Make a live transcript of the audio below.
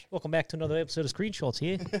Welcome back to another episode of Screenshots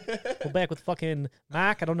here. We're back with fucking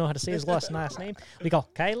Mark. I don't know how to say his last name. We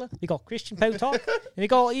got Kayla. We got Christian Potok. And we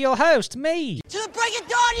got your host, me. To the break it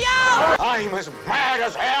down, yo! I'm as mad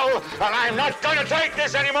as hell, and I'm not gonna take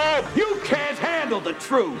this anymore! You can't handle the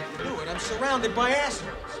truth! Do it, I'm surrounded by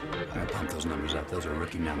assholes. All right, pump those numbers up. Those are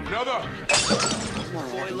rookie numbers. Another!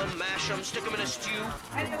 Boil them, mash them, stick them in a stew.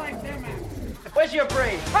 How do you like them, man? Where's your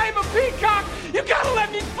brain? I'm a peacock! You gotta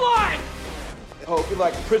let me fly! I hope you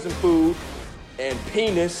like prison food and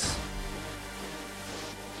penis.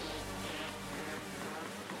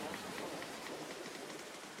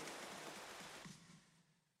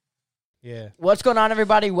 Yeah. What's going on,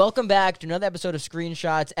 everybody? Welcome back to another episode of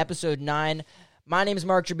Screenshots, episode 9. My name is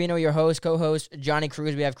Mark Tribino, your host, co-host Johnny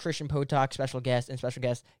Cruz. We have Christian Potok, special guest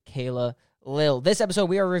Kayla Lil. This episode,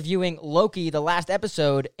 we are reviewing Loki, the last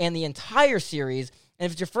episode, and the entire series. And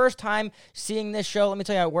if it's your first time seeing this show, let me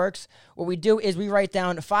tell you how it works. What we do is we write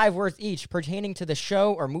down 5 words each pertaining to the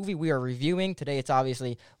show or movie we are reviewing. Today, it's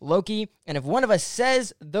obviously Loki. And if one of us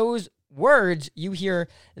says those words, you hear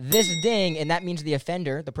this ding, and that means the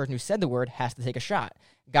offender, the person who said the word, has to take a shot.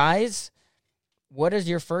 Guys, what is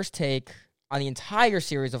your first take on the entire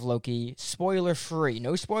series of Loki, spoiler-free?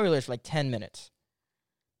 No spoilers for like 10 minutes.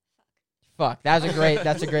 Fuck, that's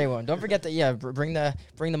a great one. Don't forget to bring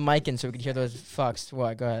the mic in so we can hear those fucks.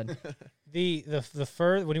 What? Go ahead.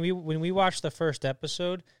 When we watched the first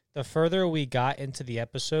episode, the further we got into the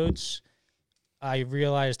episodes, I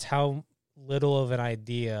realized how little of an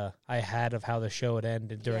idea I had of how the show had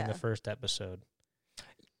ended during the first episode.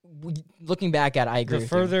 Looking back at it, I agree. The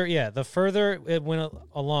further it went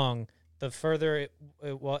along, the further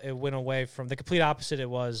it went away from the complete opposite it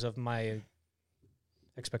was of my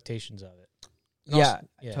expectations of it.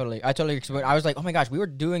 Totally. I was like, oh my gosh, we were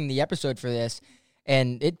doing the episode for this,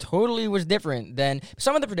 and it totally was different than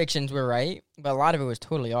some of the predictions were right, but a lot of it was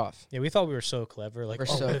totally off. Yeah, we thought we were so clever. Like,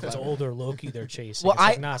 if it's older Loki they're chasing? Well,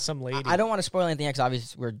 it's some lady. I don't want to spoil anything because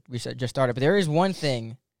obviously we just started, but there is one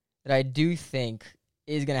thing that I do think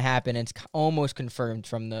is going to happen, and it's almost confirmed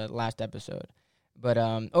from the last episode. But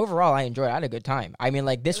overall, I enjoyed it. I had a good time. I mean,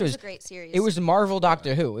 like, this was a great series. It was Marvel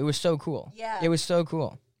Doctor Who. It was so cool. Yeah. It was so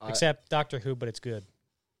cool. Except Doctor Who, but it's good.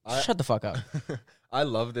 Shut the fuck up. I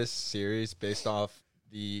love this series based off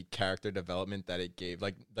the character development that it gave.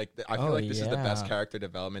 I feel like this is the best character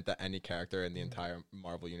development that any character in the entire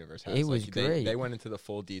Marvel universe has. It was great. They went into the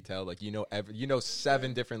full detail. Like,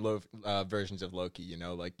 7 different versions of Loki.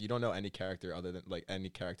 You don't know any character other than any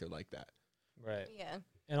character like that. Right. Yeah.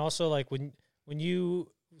 And also, like, when you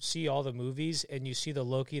see all the movies and you see the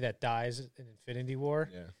Loki that dies in Infinity War,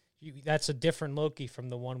 that's a different Loki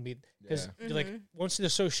from the one because once the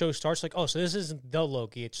show starts, like, oh, so this isn't the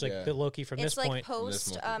Loki. It's like the Loki from this point. It's like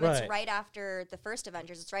post. Right. It's right after the first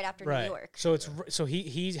Avengers. It's right after New York. So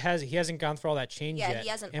he hasn't gone through all that change yet. Yeah, he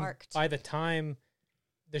hasn't arced. By the time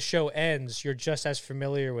the show ends, you're just as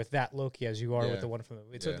familiar with that Loki as you are with the one from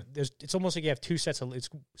the. It's almost like you have 2 sets of. It's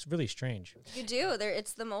really strange. You do.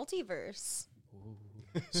 It's the multiverse. Ooh,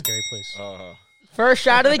 scary place. First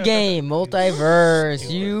shot of the game,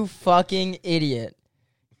 multiverse. You fucking idiot.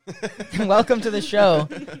 Welcome to the show.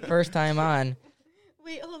 First time on.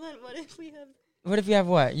 Wait, hold on. What if we have... What if you have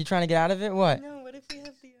what? You trying to get out of it? What? No, what if we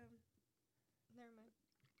have the... Never mind.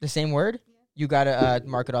 The same word? Yeah. You got to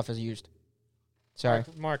mark it off as used. Sorry.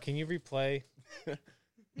 Mark, can you replay?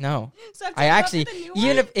 No. So I actually...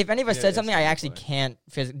 Even if any of us said something, I actually can't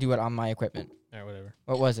do it on my equipment. All right, whatever.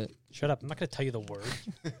 What was it? Shut up. I'm not going to tell you the word.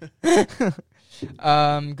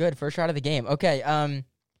 Good. First shot of the game. Okay.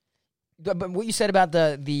 But what you said about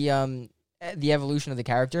the evolution of the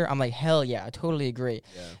character, I'm like, hell yeah, I totally agree.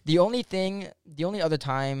 Yeah. The only other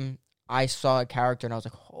time I saw a character and I was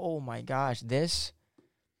like, oh my gosh, this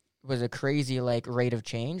was a crazy rate of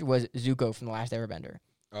change was Zuko from The Last Airbender.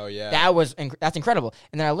 Oh yeah. That's incredible.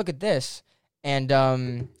 And then I look at this and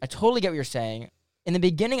I totally get what you're saying. In the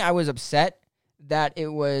beginning, I was upset that it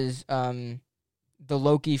was the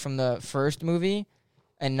Loki from the first movie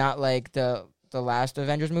and not the last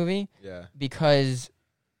Avengers movie. Yeah. Because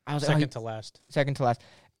I was second to last.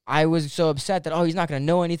 I was so upset that he's not going to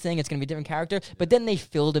know anything. It's going to be a different character. But then they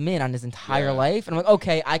filled him in on his entire life, and I'm like,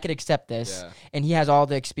 okay, I could accept this. Yeah. And he has all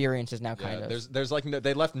the experiences now, kind of. There's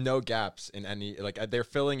they left no gaps in any they're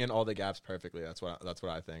filling in all the gaps perfectly. That's what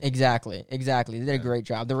I think. Exactly. They did a great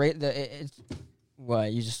job.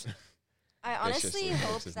 What you just. I honestly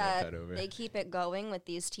hope that they keep it going with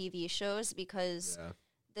these TV shows because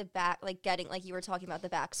the back, like getting, like you were talking about the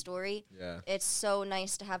backstory. Yeah. It's so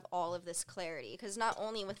nice to have all of this clarity because not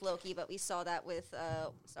only with Loki, but we saw that with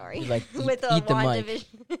Like, with eat the mic.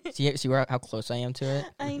 WandaVision. See how close I am to it.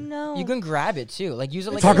 I know. You can grab it too. Like use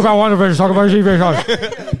it like Talk about WandaVision. Talk about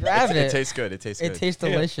TV. grab it. It tastes good. It tastes good. It tastes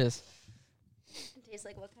delicious. It tastes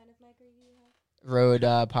like what kind of mic are you have?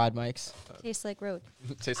 Rode pod mics. Tastes like road.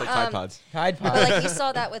 Tastes like Tide Pods. Tide But Pods. like we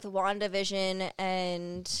saw that with WandaVision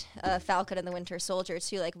and Falcon and the Winter Soldier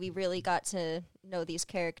too. Like we really got to know these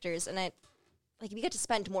characters, and we get to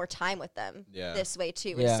spend more time with them this way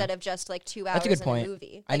too, Yeah. instead of just like 2 hours That's a good in point. a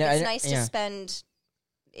movie. I Like, know- it's I- nice yeah. to spend.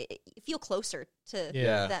 Feel closer to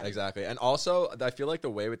Yeah, them. exactly. And also, I feel like the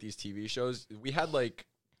way with these TV shows, we had like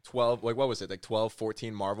 12, like what was it, like 12,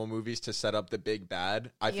 14 Marvel movies to set up the big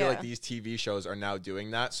bad. I feel like Yeah. these TV shows are now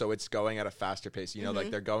doing that, so it's going at a faster pace. You know, like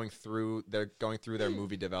they're going through their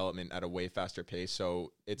movie development at a way faster pace,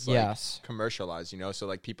 so it's like commercialized. You know, so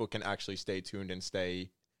like people can actually stay tuned and stay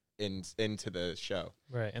into the show.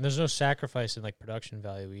 Right, and there's no sacrifice in like production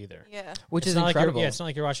value either. Yeah. Which It's is not incredible. Like it's not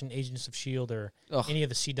like you're watching Agents of S.H.I.E.L.D. or Ugh. any of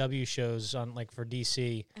the CW shows on like for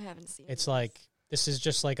DC. I haven't seen. It's those. like this is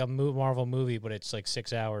just like a Marvel movie, but it's like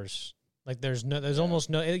 6 hours. Like there's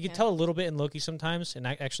almost no. You can tell a little bit in Loki sometimes, and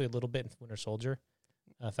actually a little bit in Winter Soldier,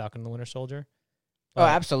 Falcon and the Winter Soldier. Oh,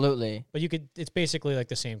 absolutely. But you could. It's basically like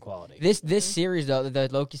the same quality. This series though, the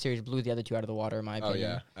Loki series blew the other two out of the water in my Oh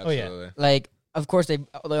opinion. yeah, Oh, yeah. absolutely. Like, of course they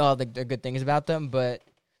all have the good things about them, but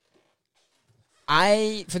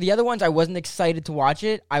for the other ones I wasn't excited to watch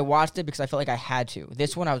it. I watched it because I felt like I had to.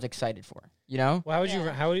 This one I was excited for. You know, Well,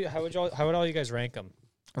 how would all you guys rank them?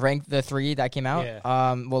 rank the 3 that came out. Yeah.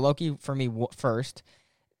 Well, Loki for me first,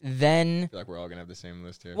 then. I feel like we're all gonna have the same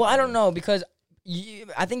list here. Well, I don't know because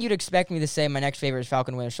I think you'd expect me to say my next favorite is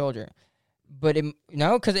Falcon Winter Soldier, but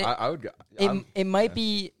because I would go. it might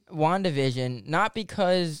be WandaVision, not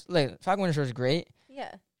because like Falcon Winter Soldier is great.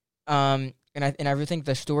 Yeah. And I really think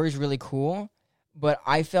the story's really cool, but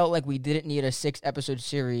I felt like we didn't need a 6-episode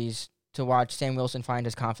series to watch Sam Wilson find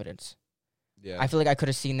his confidence. Yeah. I feel like I could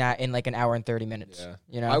have seen that in like an hour and 30 minutes. Yeah.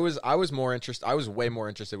 You know, I was more interested. I was way more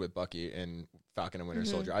interested with Bucky in Falcon and Winter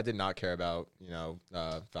Soldier. I did not care about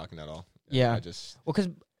Falcon at all. Yeah. I just because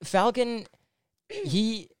Falcon,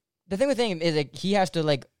 the thing with him is like he has to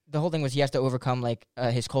like the whole thing was he has to overcome like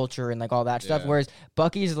his culture and like all that stuff. Yeah. Whereas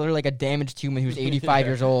Bucky is literally like a damaged human who's 85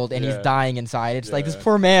 years old and he's Yeah. dying inside. It's like this Yeah.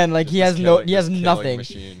 poor man, like Just he has this no, killing- he has this killing nothing.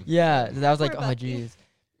 machine. Yeah, that was like, Poor oh Bucky. jeez.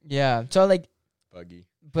 Yeah, so like, Buggy.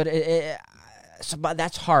 but but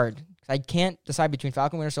that's hard. I can't decide between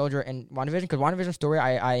Falcon Winter Soldier and WandaVision because WandaVision story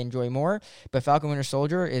I enjoy more, but Falcon Winter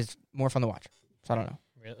Soldier is more fun to watch. So I don't know.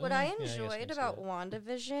 Really? What I Yeah, guess enjoyed that's about good.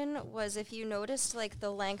 WandaVision was if you noticed like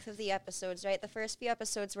the length of the episodes, right? The first few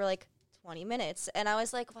episodes were like 20 minutes. And I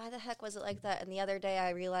was like, why the heck was it like that? And the other day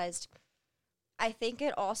I realized I think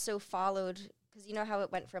it also followed, because you know how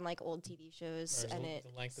it went from like old TV shows Or and the it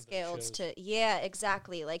length of the scaled shows. to, yeah,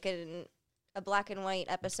 exactly. Like a black and white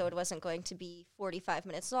episode wasn't going to be 45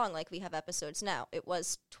 minutes long like we have episodes now. It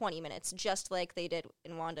was 20 minutes, just like they did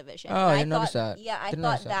in WandaVision. Oh, And I didn't notice thought, that. Yeah, I Didn't thought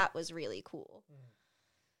notice that. that was really cool.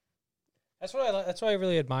 That's what that's what I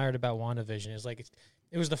really admired about WandaVision is like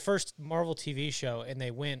it was the first Marvel TV show, and they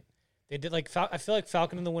did like I feel like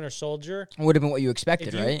Falcon and the Winter Soldier. Would have been what you expected,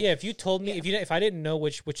 If you, right? Yeah, if you told me if I didn't know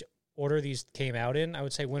which order these came out in, I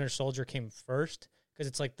would say Winter Soldier came first because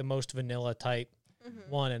it's like the most vanilla type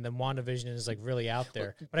one, and then WandaVision is like really out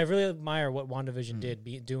there. But I really admire what WandaVision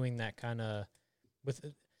did, doing that kind of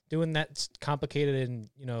doing that complicated and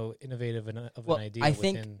innovative of Well, an idea. I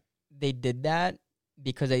think within, they did that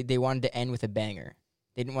because they wanted to end with a banger.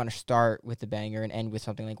 They didn't want to start with the banger and end with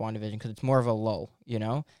something like WandaVision because it's more of a lull, you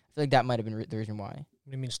know? I feel like that might have been the reason why. what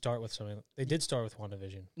do you mean start with something? They did start with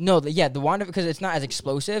WandaVision. No, the Wanda, because it's not as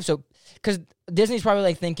explosive. So, because Disney's probably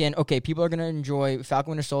like thinking, okay, people are going to enjoy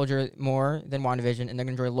Falcon Winter Soldier more than WandaVision, and they're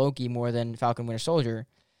going to enjoy Loki more than Falcon Winter Soldier.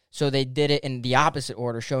 So they did it in the opposite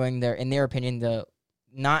order, showing in their opinion, the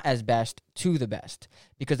not as best to the best.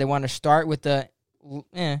 Because they want to start with the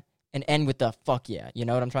and end with the fuck yeah. You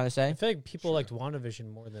know what I'm trying to say? I feel like people liked WandaVision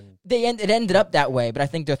more than It ended up that way, but I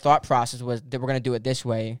think their thought process was that we're going to do it this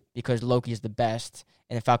way because Loki is the best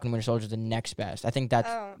and the Falcon Winter Soldier is the next best. I think that's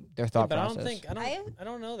their thought but process. I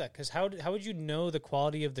don't know that because how would you know the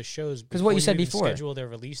quality of the shows? 'Cause what you said even before. schedule their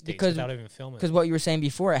release dates Because- without even filming. Because what you were saying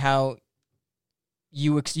before, how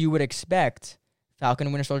you would expect Falcon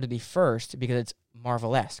and Winter Soldier to be first because it's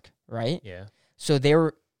Marvel-esque, right? Yeah. So they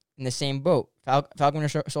were in the same boat. Falcon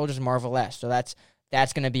Winter Soldier is Marvel-esque, so that's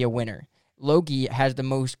going to be a winner. Loki has the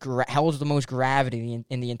most holds the most gravity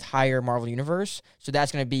in the entire Marvel universe, so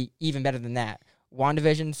that's going to be even better than that.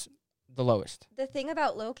 WandaVision's the lowest. The thing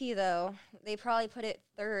about Loki, though, they probably put it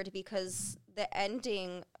third because the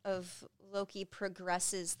ending of Loki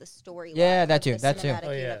progresses the storyline. Yeah, that too. The That too.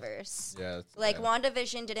 cinematic universe. Yeah. Like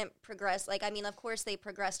WandaVision didn't progress. Like, I mean, of course they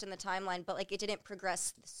progressed in the timeline, but like it didn't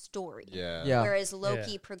progress the story. Yeah. Yeah. Whereas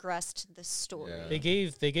Loki progressed the story. Yeah. They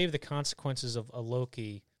gave the consequences of a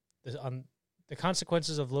Loki. The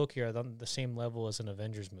consequences of Loki are on the same level as an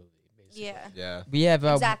Avengers movie. Basically. Yeah. Yeah. We have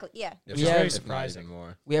Exactly. Yeah. If Which is not- very if not surprising. even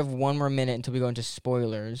more. we have one more minute until we go into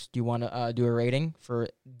spoilers. Do you want to do a rating for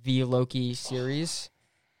the Loki series?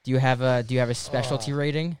 Do you have a specialty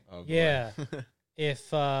rating? Oh, boy. Yeah.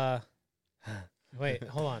 If wait,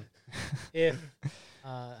 hold on. If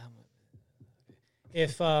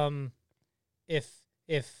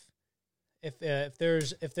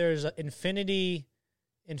there's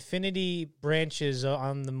infinity branches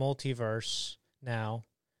on the multiverse now,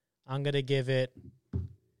 I'm gonna give it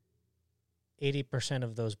 80%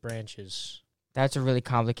 of those branches. That's a really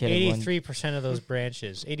complicated one. 83% of those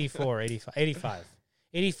branches. 84, 85.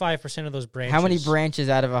 85% of those branches. How many branches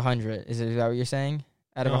out of 100? Is that what you're saying?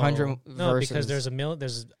 Out of 100 No, versus... because there's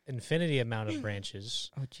infinity amount of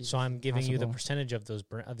branches. Oh, Jesus, So I'm giving you the impossible. percentage of those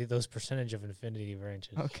percentage of infinity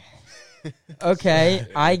branches. Okay. Okay.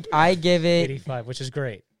 I give it 85, which is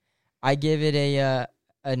great, a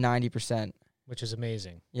 90%. which is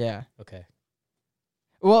amazing. Yeah. Okay.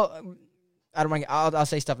 Well, I don't want. I'll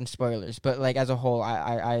say stuff in spoilers, but like as a whole,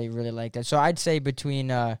 I really like that. So I'd say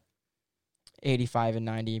between 85 and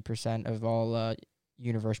 90% of all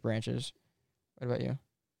universe branches. What about you?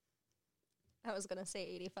 I was gonna say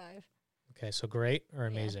 85. Okay, so great or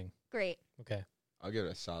amazing? Great. Okay. I'll give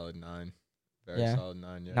it a solid 9. Very Yeah. solid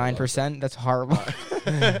 9. Yeah. 9%. That's horrible. a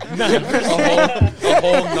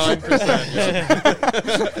whole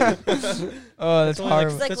 9%. Oh, that's only like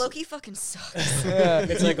horrible. It's like That's- Loki fucking sucks. Yeah.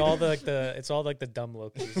 It's like all the dumb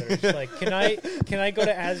Lokis that are just like, can I go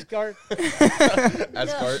to Asgard?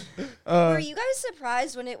 Asgard. Were you guys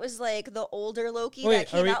surprised when it was like the older Loki that Wait,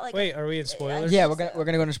 came out? Like, are we in spoilers? Yeah, we're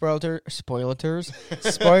gonna go into spoilers. Spoilers.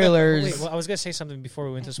 Wait, well, I was gonna say something before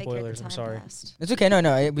we went to I figured the spoilers. I'm time sorry. passed. It's okay.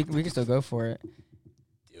 No, we can still go for it.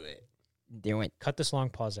 Do it. Cut this long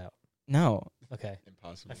pause out. No. Okay.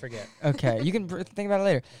 Impossible. I forget. Okay, you can think about it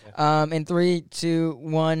later. In 3, 2,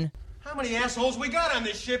 1. How many assholes we got on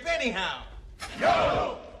this ship anyhow?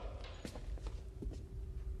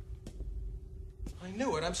 I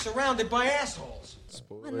knew it. I'm surrounded by assholes.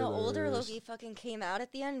 When the older Loki fucking came out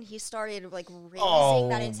at the end, he started like raising Oh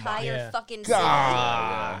that entire Yeah. fucking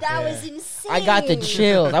God. city. That was insane. I got the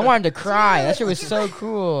chills. I wanted to cry. That shit was so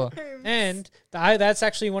cool. And that's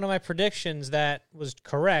actually one of my predictions that was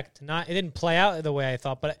correct. It didn't play out the way I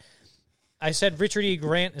thought, but I said Richard E.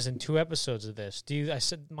 Grant is in 2 episodes of this. I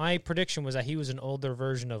said my prediction was that he was an older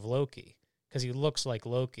version of Loki because he looks like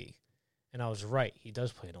Loki, and I was right. He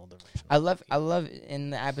does play an older version. I love in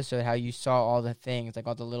the episode how you saw all the things, like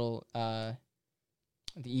all the little the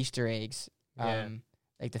Easter eggs, Yeah.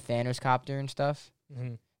 like the Thanos copter and stuff.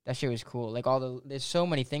 Mm-hmm. That shit was cool. Like there's so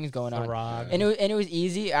many things going The on. Rock. And it was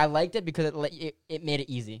easy. I liked it because it made it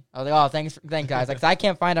easy. I was like, oh, thanks guys. Like, 'cause I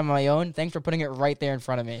can't find it on my own. Thanks for putting it right there in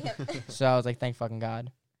front of me. So I was like, thank fucking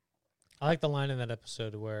God. I like the line in that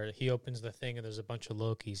episode where he opens the thing and there's a bunch of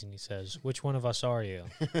Lokis and he says, "Which one of us are you?"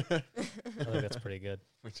 I think that's pretty good.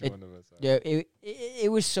 Which It- one of us? Yeah,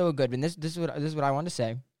 it was so good. And this is what I wanted to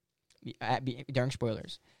say during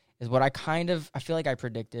spoilers is what I feel like I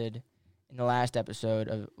predicted in the last episode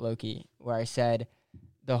of Loki, where I said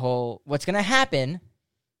what's gonna happen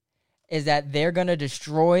is that they're gonna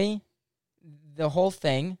destroy the whole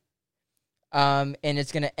thing, and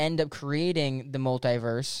it's gonna end up creating the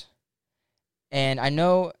multiverse. And I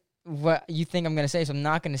know what you think I'm gonna say, so I'm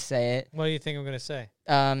not gonna say it. What do you think I'm gonna say?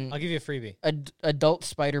 I'll I'll give you a freebie. Adult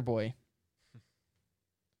Spider Boy.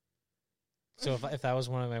 So if that was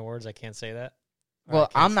one of my words, I can't say that. Or Well, I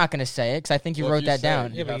can't I'm not gonna say it because I think you Well, if wrote you that say it,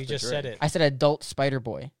 down. Yeah, but have you to just said drink. it. I said Adult Spider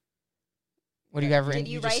Boy. What do you have Did written?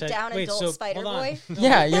 you just write said- down wait, Adult so, Spider hold on. Boy? No,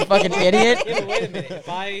 Yeah, you fucking idiot. Yeah, but wait a minute. If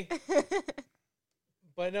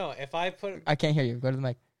I can't hear you. Go to the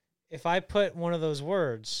mic. I put one of those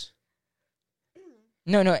words,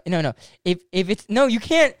 No. If it's no, you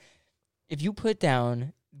can't. If you put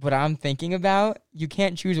down what I'm thinking about, you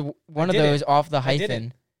can't choose one of did it. those off the I did it.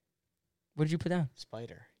 hyphen. What did you put down?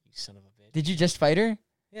 spider. You son of a bitch. Did you just fight her?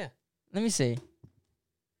 Yeah. Let me see.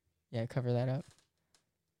 Yeah, cover that up.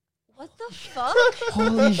 What the fuck?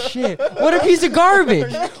 Holy shit. What a piece of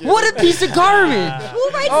garbage. What a piece of garbage. Who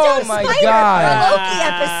writes down my Spider God. for a Loki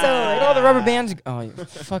episode? Look at all the rubber bands. Oh, you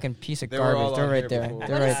fucking piece of They were garbage. all They're on right here there. before. They're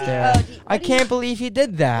What right is- there. oh, I can't believe he did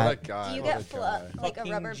What a that. guy. Do you what a get guy. like a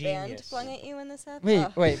Fucking rubber band genius. flung at you in this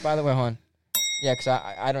episode? Wait, by the way, hold on. Yeah, because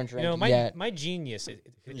I don't drink yet. my genius,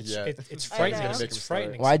 it's I frightening. know. It's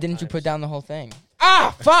frightening. Why didn't you put down the whole thing?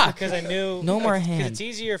 Ah, fuck! Because I knew No more Because hand. it's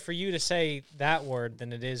easier for you to say that word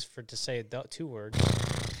than it is to say two words.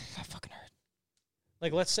 That fucking hurt.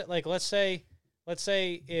 Like let's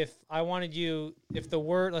say if I wanted you, if the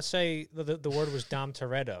word, let's say the word was Dom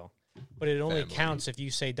Toretto, but it only counts if you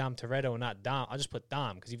say Dom Toretto and not Dom. I'll just put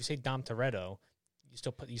Dom because if you say Dom Toretto,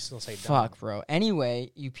 you still say Dom. Fuck, bro.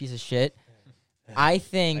 Anyway, you piece of shit. I I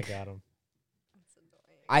think got him.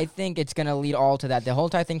 it's gonna lead all to that. The whole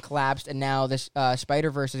entire thing collapsed, and now this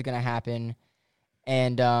Spider-Verse is gonna happen.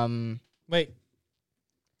 And Wait,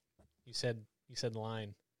 you said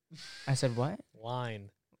line. I said what? Line.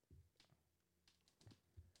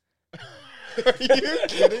 Are you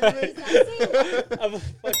kidding me? I'm a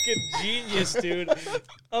fucking genius, dude.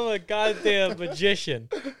 I'm a goddamn magician.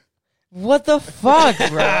 What the fuck,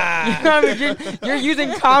 bro? You're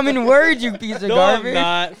using common words, you piece of No, garbage. I'm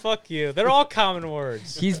not. Fuck you. They're all common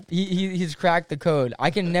words. He's cracked the code.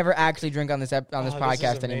 I can never actually drink on this Oh,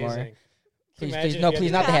 podcast is anymore. amazing. Please, Imagine please, if no, you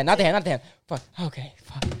please, had not the hand, not the hand, not the hand. Fuck. Okay,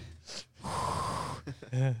 fuck.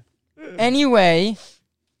 Anyway,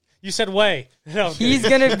 You said way. No, I'm it's kidding.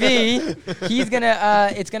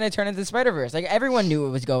 gonna turn into the Spider-Verse. Like, everyone knew it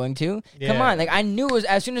was going to. Come Yeah. on, like, I knew it was,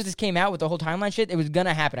 as soon as this came out with the whole timeline shit, it was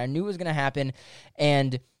gonna happen. I knew it was gonna happen,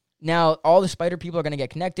 and now all the Spider people are gonna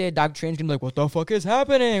get connected. Doctor Strange's gonna be like, what the fuck is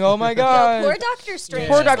happening? Oh my god. Yo, poor Doctor Strange.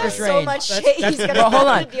 Poor He's Doctor got so Strange. much That's- shit he's gonna Well, hold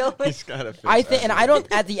have on. to deal with. He's gotta fix I think, and that. I don't.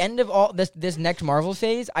 At the end of all this next Marvel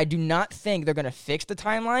phase, I do not think they're gonna fix the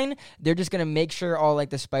timeline. They're just gonna make sure all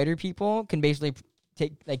like the Spider people can basically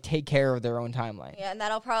take care of their own timeline. Yeah, and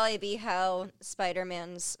that'll probably be how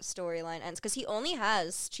Spider-Man's storyline ends because he only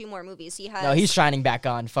has 2 more movies. He has No, he's shining back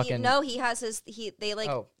on. Fucking he has his. They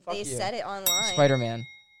Oh, fuck they you. said it online. Spider-Man.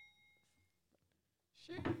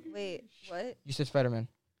 Wait, what? You said Spider-Man.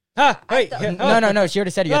 Ah, wait. No. She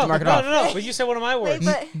already said it. You have to mark it off. No. But you said one of my Wait, words.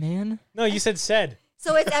 but Man. No, you said said.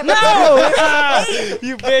 so it's every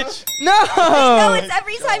You bitch. no, No. it's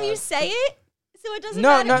every time you say it, so it doesn't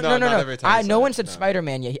No. matter. No, not every time you No say one it, said no.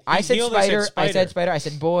 Spider-Man yet. I said Neil said Spider. I Spider. said Spider. I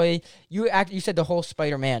said boy. You said the whole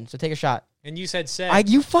Spider-Man. So take a shot. And you said said. I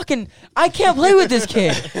can't play with this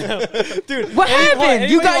kid. Dude, What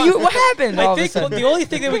happened? What happened? all I of a think sudden? the only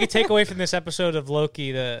thing that we could take away from this episode of Loki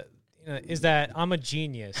is that I'm a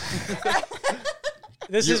genius.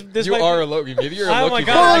 You are a Loki. Maybe you're a Oh Loki. my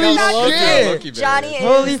God, Holy I'm a Loki. shit. Loki bear. Johnny is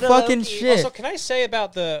Holy the fucking Loki. shit. Also, can I say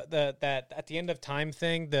about that at the end of time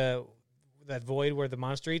thing, that void where the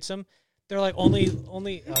monster eats him? They're like only.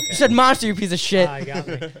 Okay. You said monster, you piece of shit. I got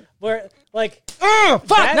me. Where like Fuck,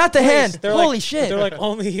 that not the place, hand. they're Holy like, shit. They're like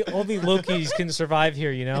only Lokis can survive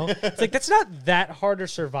here. You know, it's like that's not that hard to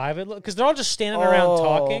survive it because they're all just standing around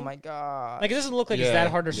talking. Oh my god. Like it doesn't look like it's Yeah,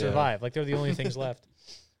 that hard to yeah. survive. Like they're the only things left.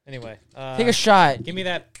 Anyway, Take a shot. Give me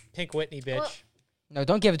that Pink Whitney, bitch. Well- No,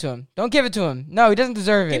 don't give it to him. Don't give it to him. No, he doesn't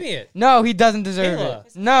deserve it. Give me it. No, he doesn't deserve Kayla.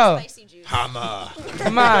 it. No. Spicy juice. Hammer.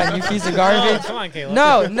 Come on, you piece of garbage. Come on, Kayla.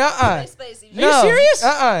 No, nuh-uh. Spicy juice. No. serious?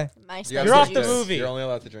 Uh-uh. My You spicy gotta You're off drink the this. movie. You're only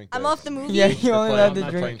allowed to drink. I'm this. off the movie. Yeah, you only allowed to I'm not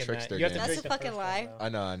drink. playing Drinking trickster that. You have to game. That's drink a the fucking first lie.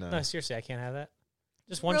 one, though. I know. No, seriously, I can't have that.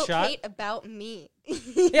 Just one Wrote shot. Kate about me.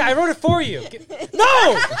 Yeah, I wrote it for you.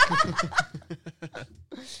 No.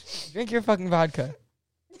 Drink your fucking vodka.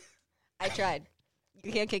 I tried.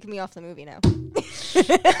 You can't kick me off the movie now. He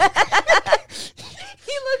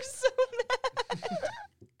looks so mad.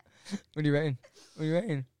 What are you writing? What are you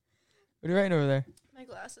writing? What are you writing over there? My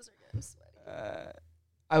glasses are getting sweaty.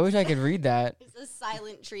 I wish I could read that. It's a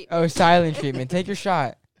silent treatment. Oh, silent treatment. Take your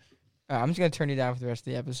shot. I'm just going to turn you down for the rest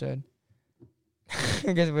of the episode.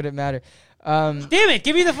 I guess it wouldn't matter. Damn it!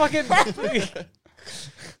 Give me the fucking.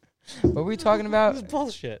 What were we talking This is about?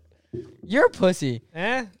 bullshit. You're a pussy.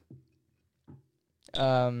 Eh?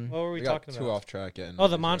 What What were we We got talking too about? off track getting. Oh,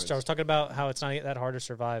 the these monster. I was words. talking about how it's not that hard to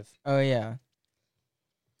survive. Oh, yeah.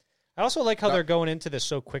 I also like how they're going into this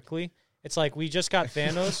so quickly. It's like we just got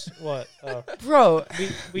Thanos. What? Oh. Bro.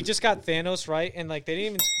 We just got Thanos, right? And like they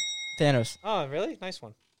didn't even. Thanos. Oh, really? Nice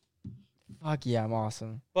one. Fuck yeah, I'm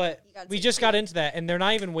awesome. But You gotta we take just it. got into that, and they're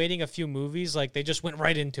not even waiting a few movies. Like they just went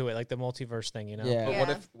right into it, like the multiverse thing. You know? Yeah.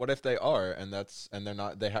 But what if they are and they're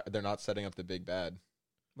not they're not setting up the big bad?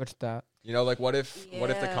 What's that? You know, like what if the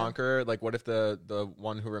Yeah. Conqueror, like what if the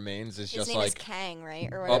one who remains is His just name like is Kang, right?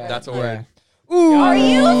 Or oh whatever. that's a Yeah. word. Ooh. Are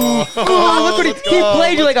you? Oh, look what he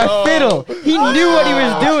played you like a fiddle. He knew what he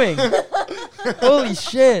was doing. Holy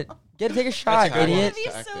shit. Take a shot, idiot. Be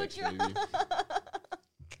so drunk.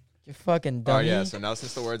 You fucking dummy. Oh, yeah, so now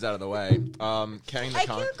since the word's out of the way, Kang the I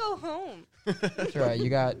can't go home. That's right. You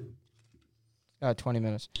got 20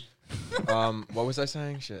 minutes. What was I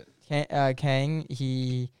saying? Shit. Kang,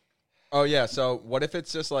 he... Oh, yeah, so what if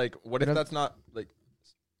it's just like, what if that's not like...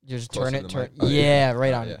 Just turn it, Oh, yeah,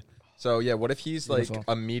 right on. Yeah. So, yeah, what if he's Beautiful. like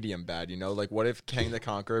a medium bad, you know? Like, what if Kang the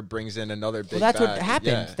Conqueror brings in another big that's bad? what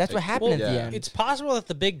happened. Yeah, That's what happened at the end. It's possible that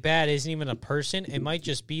the big bad isn't even a person. It might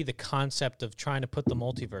just be the concept of trying to put the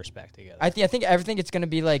multiverse back together. I think everything it's going to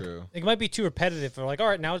be like... True. It might be too repetitive. They're like, all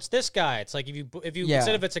right, now it's this guy. It's like if you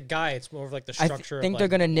instead of it's a guy, it's more of like the structure. I think of they're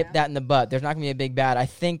like, going to nip that in the butt. There's not going to be a big bad. I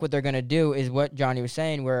think what they're going to do is what Johnny was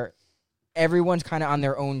saying, where everyone's kind of on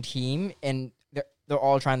their own team, and they're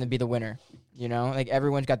all trying to be the winner. You know, like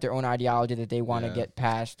everyone's got their own ideology that they want to get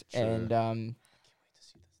past, and it's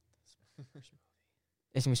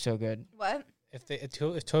gonna be so good. What?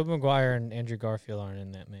 If Tobey Maguire and Andrew Garfield aren't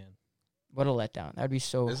in that, man, what a letdown! That'd be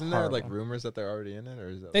so. Isn't horrible. there like rumors that they're already in it, or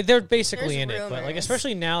is that they're basically There's in it, but like rumors.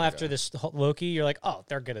 especially now after this Loki, you're like, oh,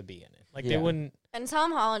 they're gonna be in it. Like they wouldn't. And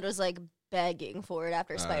Tom Holland was like begging for it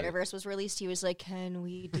after Spider-Verse was released. He was like, "Can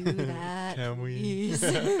we do that? Can we?" please?"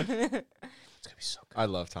 It's gonna be so good. I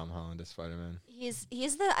love Tom Holland as Spider-Man. He's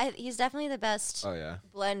definitely the best Oh yeah.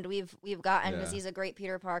 blend we've gotten because Yeah. he's a great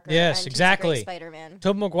Peter Parker. Yes, and exactly. He's a great Spider-Man.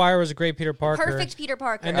 Tobey Maguire was a great Peter Parker. Perfect Peter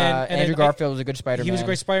Parker. And then Andrew Garfield was a good Spider-Man. He was a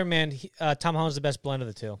great Spider-Man. Tom Holland's the best blend of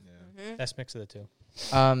the two. Mm-hmm. Best mix of the two.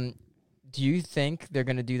 Do you think they're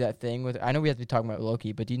gonna do that thing with? I know we have to be talking about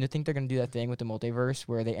Loki, but do you think they're gonna do that thing with the multiverse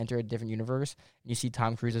where they enter a different universe and you see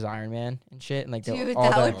Tom Cruise as Iron Man and shit, and like Dude, all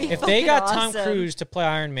that the would be If they got awesome. Tom Cruise to play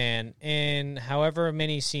Iron Man in however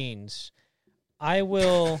many scenes, I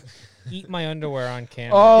will eat my underwear on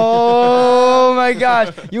camera. Oh my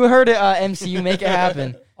gosh, you heard it, MCU, make it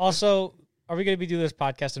happen. Also, are we going to be doing this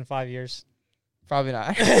podcast in 5 years? Probably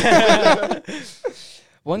not.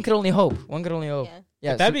 One could only hope. Yeah.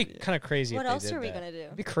 Yeah, That'd be kind of crazy. What if they else did are we that. gonna do?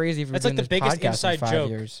 It'd be crazy if we were That's like doing the biggest this podcast inside in 5 joke.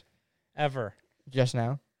 years. Ever. Just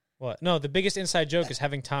now. What? No, the biggest inside joke is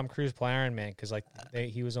having Tom Cruise play Iron Man because like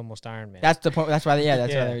he was almost Iron Man. That's the point. That's why.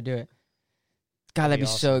 That's Yeah. why they would do it. God, that'd be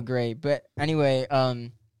so awesome. great. But anyway,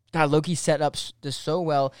 God, Loki set up this so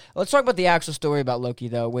well. Let's talk about the actual story about Loki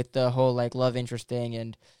though, with the whole like love interest thing,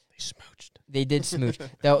 and They smooched. they did smooch.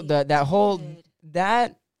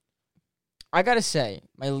 that I gotta say,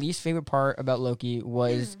 my least favorite part about Loki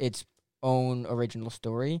was its own original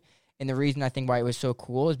story. And the reason I think why it was so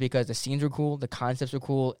cool is because the scenes were cool, the concepts were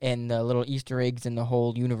cool, and the little Easter eggs and the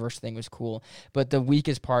whole universe thing was cool. But the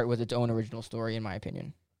weakest part was its own original story, in my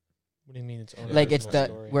opinion. What do you mean it's own Like it's original the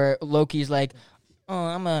story? where Loki's like, oh,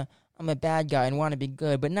 I'm a bad guy and want to be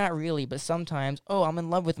good, but not really. But sometimes, oh, I'm in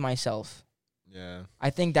love with myself. Yeah. I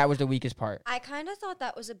think that was the weakest part. I kind of thought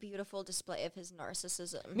that was a beautiful display of his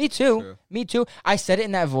narcissism. Me too. True. Me too. I said it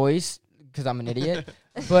in that voice because I'm an idiot,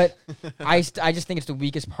 but I just think it's the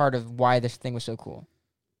weakest part of why this thing was so cool.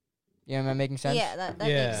 You know, am I making sense? Yeah, that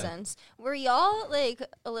Yeah. makes sense. Were y'all like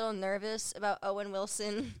a little nervous about Owen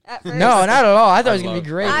Wilson at first? No, not at all. I thought it was I gonna be love-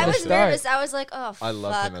 great. I from the was start. nervous. I was like, oh, I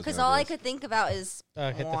love fuck, him as because all I Morbius. could think about is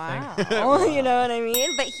Hit the wow. thing. You know what I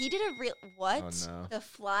mean? But he did a real what? Oh, no. The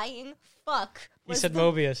flying fuck. He was said the-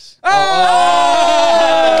 Mobius. Oh!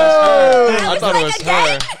 I thought it was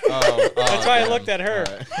like, her. Oh, That's why I looked at her.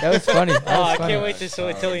 All right. That was funny. That Oh, was I funny. can't wait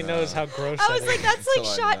until he knows how gross I that was is. like, that's like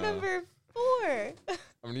Until I shot know. number 4.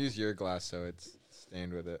 I'm gonna use your glass so it's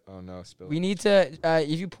stained with it. Oh no, spill. We need to.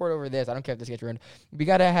 If you pour it over this, I don't care if this gets ruined. We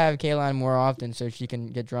gotta have Kayla on more often so she can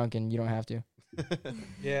get drunk and you don't have to.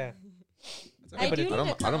 Yeah. I but do I need to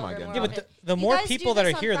don't come mind over getting more Yeah, but often. the You more guys do people that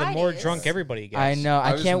this are on here, the more Fridays. drunk everybody gets. I know. I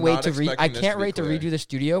I was can't wait not to read. I expecting this can't to be wait to clear. redo the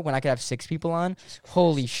studio when I could have 6 people on.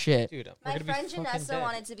 Holy shit! Dude, we're My gonna be friend fucking Janessa dead.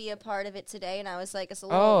 wanted to be a part of it today, and I was like, it's a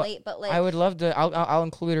little Oh, late, but like, I would love to. I'll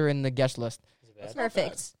include her in the guest list.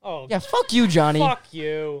 perfect. Oh, Yeah, fuck you, Johnny. fuck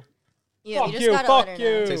you. Yeah, Fuck you just you, gotta fuck let her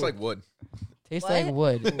you. know. Tastes like wood. Tastes What? like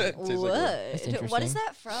wood. Tastes like wood. Wood. That's What interesting. is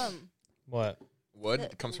that from? What?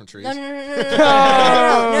 Wood comes from trees. No,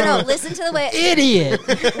 no. Listen to the way. Idiot.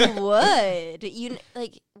 Wood. You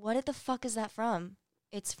like what the fuck is that from?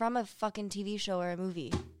 It's from a fucking TV show or a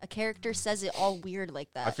movie. A character says it all weird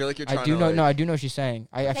like that. I feel like you're trying I do to. know. Like, No, I do know what she's saying.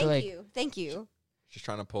 I feel like Thank you. She's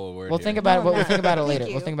trying to pull a word. we'll here. think about it. No, We'll think about it Thank later.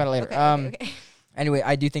 you. We'll think about it later. Okay. Anyway,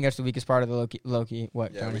 I do think that's the weakest part of the Loki.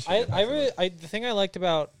 What? Yeah, Johnny? we should I get back to really it. the thing I liked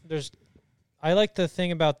about I like the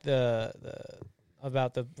thing about the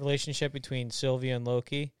relationship between Sylvia and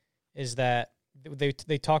Loki is that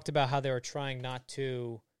they talked about how they were trying not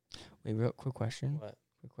to Wait, real quick question. What?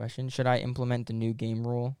 Quick question. Should I implement the new game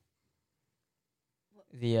rule?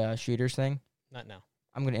 The shooters thing? Not now.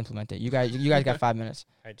 I'm going to implement it. You guys got 5 minutes.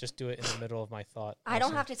 All right, just do it in the middle of my thought. I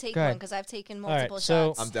don't have to take Go one ahead. because I've taken All right, multiple so-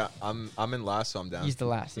 shots. I'm down. I'm in last, so I'm down. He's the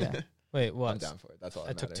last, yeah. Wait, what? I'm down for it. That's all. I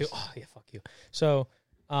That took matters. 2. Oh, yeah, fuck you. So,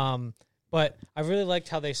 but I really liked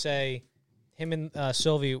how they say him and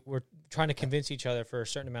Sylvie were trying to convince each other for a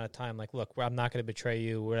certain amount of time. Like, look, I'm not going to betray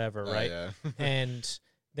you, whatever, right? Yeah. And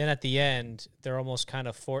then at the end, they're almost kind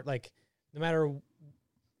of like, no matter.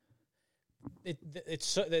 It's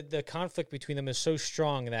so, the conflict between them is so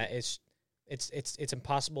strong that it's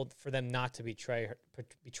impossible for them not to betray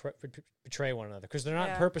one another because they're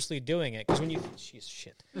not purposely doing it. Because when you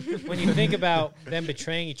when you think about them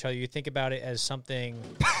betraying each other, you think about it as something.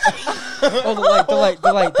 The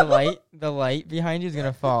light behind you is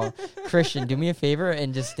gonna fall. Christian, do me a favor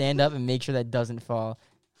and just stand up and make sure that doesn't fall.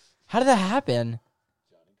 How did that happen?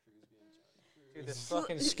 Dude, this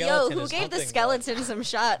fucking skeleton who is gave the hunting, skeleton some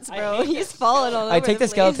shots, I bro? hate He's falling all over. I take the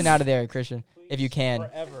place. skeleton out of there, Christian, if you can.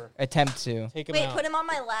 Forever. Attempt to. Take him Wait, out. put him on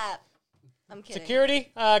my lap. I'm kidding.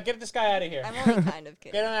 Security, get this guy out of here. I'm only kind of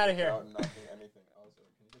kidding. Get him out of here. Anything else?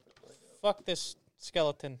 Fuck this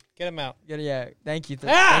skeleton. Get him out. Yeah. Thank you.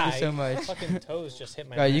 Ah! Thank you so much. My fucking toes just hit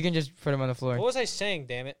my You neck. can just put him on the floor. What was I saying,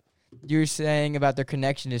 damn it? You were saying about their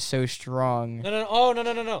connection is so strong.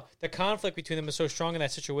 No. The conflict between them is so strong in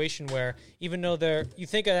that situation where even though you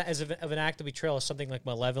think of an act of betrayal as something like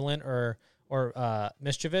malevolent or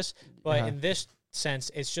mischievous, but in this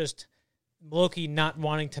sense, it's just Loki not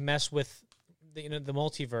wanting to mess with the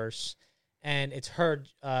multiverse, and it's her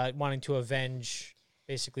wanting to avenge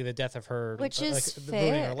basically the death of her, Which is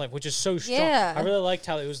ruining her fair. they which is so strong. Yeah. I really liked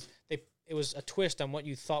how it was a twist on what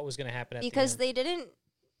you thought was going to happen at Because the end. they didn't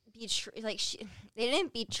they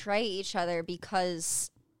didn't betray each other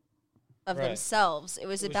because of Right. themselves. It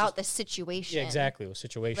was was about just- the situation. Yeah, exactly. It was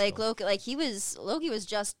situational. Like Loki, Loki was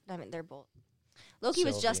just. I mean, they're both. Loki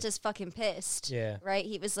was just Sylvie. as fucking pissed. Yeah. Right.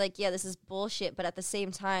 He was like, "Yeah, this is bullshit," but at the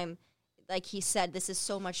same time, like he said, "This is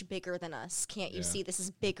so much bigger than us. Can't you see? This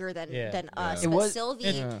is bigger than us." It But was- Sylvie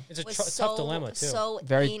it's a was tough dilemma, too. So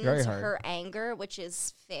Very, into very hard. her anger, which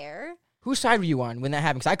is fair. Whose side were you on when that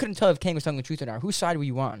happened? Because I couldn't tell if Kang was telling the truth or not. Whose side were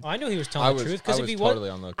you on? Oh, I knew he was telling the truth because if he totally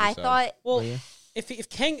was, on Loki's I side. thought. well, if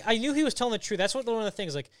Kang, I knew he was telling the truth. That's one of the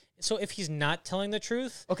things. Like, so if he's not telling the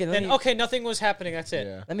truth, Okay, then nothing was happening. That's it.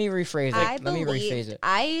 Yeah. Let me rephrase it. I Let me rephrase it.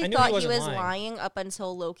 I knew thought he he wasn't was lying. lying up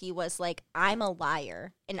until Loki was like, "I'm a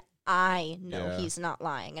liar," and I know Yeah. he's not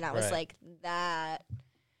lying, and I was Right. like,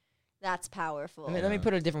 "That's powerful." Let me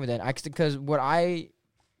put it different with that. Because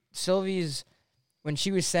Sylvie's, when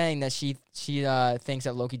she was saying that she thinks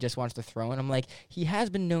that Loki just wants the throne, I'm like, he has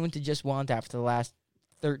been known to just want that for the last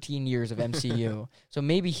 13 years of MCU. So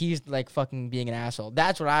maybe he's like fucking being an asshole.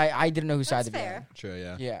 That's what I didn't know whose side That's to be fair. on. True,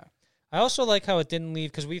 yeah. Yeah. I also like how it didn't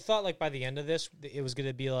leave because we thought like by the end of this it was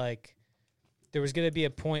gonna be like there was gonna be a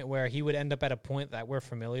point where he would end up at a point that we're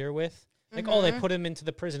familiar with. Like, oh, they put him into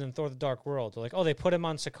the prison in Thor: The Dark World. Or like, oh, they put him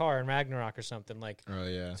on Sakaar in Ragnarok or something. Like, Oh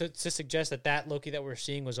yeah. to suggest that Loki that we're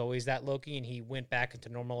seeing was always that Loki, and he went back into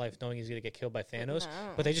normal life knowing he's going to get killed by Thanos.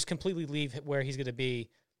 No. But they just completely leave where he's going to be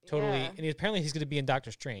totally. Yeah. And apparently he's going to be in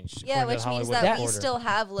Doctor Strange. Yeah, according which to the means Hollywood that we Reporter. still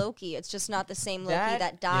have Loki. It's just not the same Loki That-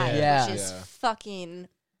 that died, Yeah. which is Yeah. fucking.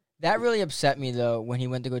 That really upset me though when he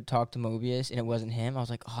went to go talk to Mobius and it wasn't him. I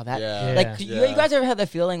was like, oh, that Yeah. like Yeah. you guys ever had that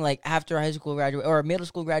feeling like after high school graduation or middle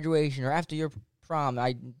school graduation or after your prom?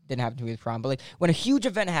 I didn't happen to be with prom, but like when a huge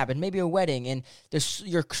event happened, maybe a wedding, and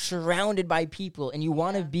you're surrounded by people and you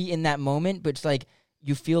want to be in that moment, but it's like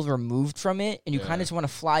you feel removed from it and you kind of just want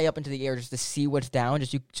to fly up into the air just to see what's down,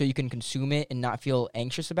 so you can consume it and not feel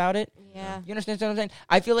anxious about it. Yeah. You understand what I'm saying?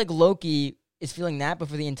 I feel like Loki is feeling that, but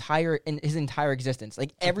for his entire existence,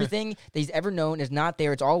 like everything that he's ever known is not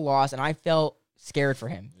there. It's all lost, and I felt scared for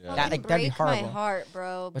him. Yeah. That'd be Break horrible. my heart,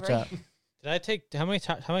 bro. What's Break- up? Did I take how many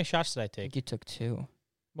shots did I I take? think you took 2.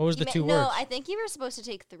 What was the two words? No, I think you were supposed to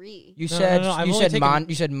take 3. You No, said no, I've you only said taken-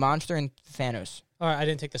 you said monster and Thanos. All right, I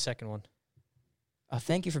didn't take the second one.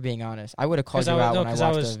 Thank you for being honest. I would have called you out when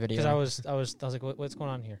I watched the video. Because I was like, what's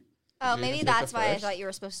going on here? Oh, you maybe take that's the why I first? thought you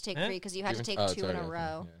were supposed to take Huh? 3 because you had to take Oh, 2 in sorry, a okay,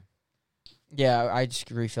 row. yeah. Yeah, I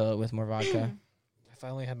just refill it with more vodka. If I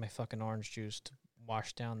only had my fucking orange juice to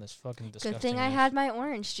wash down this fucking disgusting. Good thing I ass. had my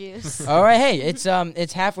orange juice. All right, hey,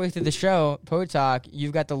 it's halfway through the show. Potalk,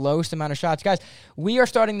 you've got the lowest amount of shots, guys. We are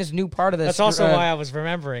starting this new part of this. That's also why I was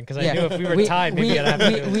remembering because I knew if we were tied, maybe I'd have to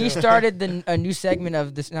do it we too. started a new segment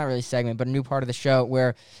of this, not really segment, but a new part of the show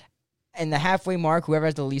where in the halfway mark, whoever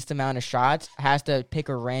has the least amount of shots has to pick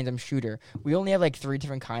a random shooter. We only have like 3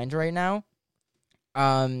 different kinds right now.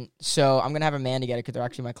 So I'm gonna have Amanda get it because they're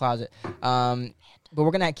actually in my closet. But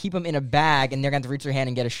we're gonna keep them in a bag, and they're gonna have to reach their hand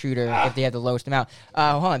and get a shooter if they have the lowest amount.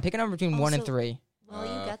 Hold on, pick a number between 1 and 3. Well,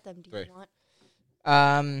 you get them. Do 3.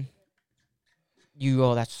 you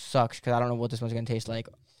want? That sucks because I don't know what this one's gonna taste like.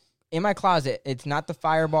 In my closet, it's not the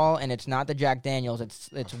Fireball and it's not the Jack Daniels.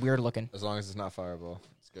 It's weird looking. As long as it's not Fireball,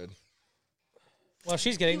 it's good. Well,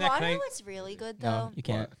 she's getting You that. want to Can know I? what's really good though? No, you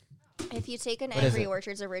can't. If you take an What is Angry it?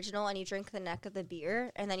 Orchards original and you drink the neck of the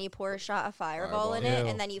beer, and then you pour a shot of Fireball in Ew. it,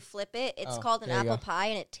 and then you flip it, it's called an there you apple go. pie,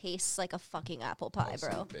 and it tastes like a fucking apple pie,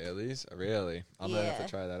 bro. Bailey's? Really? I'm gonna have Yeah. to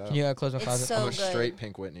try that out. Can you close my It's closet? so I'm a good. straight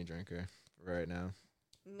Pink Whitney drinker right now.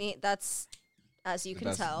 That's as you The can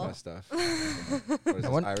best, tell. best stuff. What is this,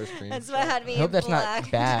 want- Irish cream? That's what had me I hope in that's not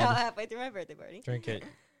black bad. until halfway through my birthday party. Drink it.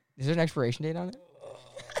 Is there an expiration date on it?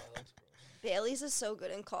 Bailey's is so good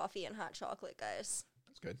in coffee and hot chocolate, guys.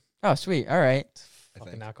 It's good. Oh, sweet. All right. I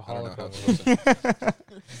Fucking think. alcoholic I don't know over how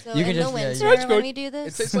to So You can in just- the yeah, winter, you- It's when good. we do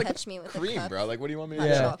this, It tastes like catch me with a cream, cup. bro. Like, what do you want me to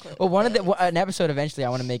Hot do? chocolate. Well, an episode eventually, I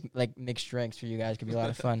want to make like mixed drinks for you guys. Could be a lot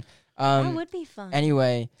of fun. That would be fun.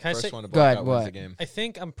 Anyway, Can I First say? one to Go black ahead, out wins what? the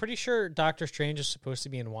game. I'm pretty sure Doctor Strange is supposed to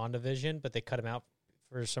be in WandaVision, but they cut him out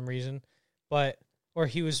for some reason. Or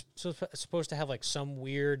he was supposed to have like some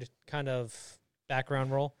weird kind of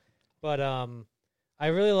background role. But I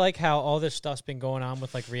really like how all this stuff's been going on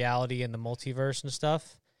with like reality and the multiverse and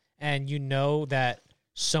stuff. And you know that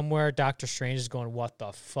somewhere Doctor Strange is going, what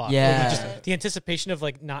the fuck? Yeah. Like, just the anticipation of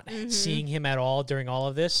like not seeing him at all during all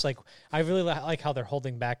of this. Like, I really like how they're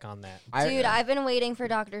holding back on that. Dude, I've been waiting for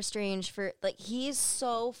Doctor Strange for he's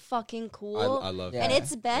so fucking cool. I love Yeah. And that.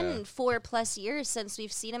 it's been 4+ years since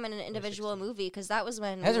we've seen him in an individual movie because that was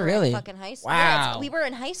when Has we it were really? in fucking high school. Wow. We were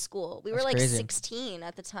in high school. We That's were like crazy. 16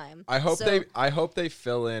 at the time. I hope So- they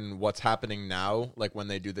fill in what's happening now, like when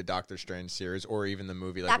they do the Doctor Strange series or even the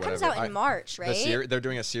movie. Like that comes whatever. out in March, right? They're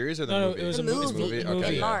doing a series or the No, movie? it was The a movie. movie It's a in movie.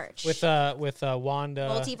 Okay, March. With Wanda.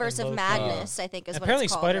 Multiverse and of Loki. Madness, I think is what Apparently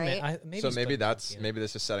it's called, Spider-Man. right? Maybe So maybe Spider-Man.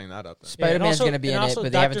 this is setting that up. Then. Spider-Man's also- going to be and in it, also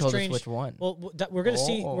but they haven't Doctor told us Strange- which one. Well, we're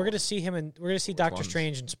gonna see him and we're gonna see Doctor ones?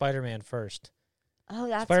 Strange and Spider-Man first. Oh,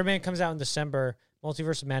 that's Spider-Man comes out in December.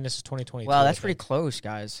 Multiverse of Madness is 2022. Wow, that's I pretty think. close,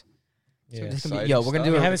 guys. Yeah. This could be- Exciting yo, we're gonna stuff.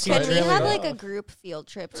 do. We a- haven't seen Can the we trailer have yet. like a group field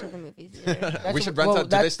trip to the movie theater? We That's should what- rent well, out.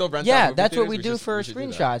 Do they still rent out? Yeah, movie that's what theaters? we do for we should do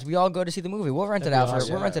that. screenshots. We all go to see the movie. We'll rent it That'd out be for.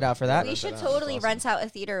 awesome. We'll rent it out for that. We should That's totally awesome. rent out a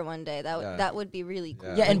theater one day. Yeah. That would be really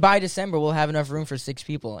cool. Yeah, and by December we'll have enough room for 6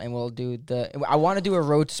 people, and we'll do the. I want to do a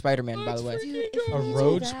road to Spider-Man, by the way. Dude, if A we do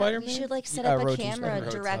road that, Spider-Man? We should like set Yeah, up a road to camera Spider-Man.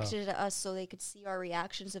 directed at us so they could see our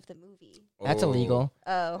reactions of the movie. That's Oh. illegal.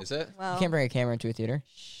 Oh, Is it? Well, You can't bring a camera into a theater.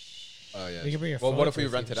 Oh yeah. You can bring your Well, phone what if to we the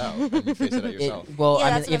rent it theaters. out and you face it at yourself? Yeah, Yeah, I mean,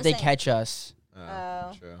 that's what if I'm they saying. catch us,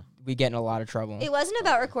 Oh. True. we get in a lot of trouble. It wasn't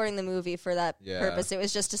about recording the movie for that Yeah. purpose. It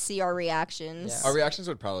was just to see our reactions. Yeah. Our reactions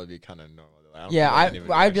would probably be kind of normal. don't Yeah, think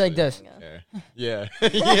anybody I'd be like actually- this. Yeah.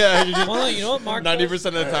 Yeah. Well, you know what, Mark? 90%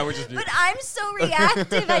 of the time we just be. But I'm so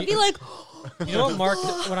reactive. I'd be like, You know what, Mark?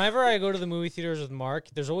 Whenever I go to the movie theaters with Mark,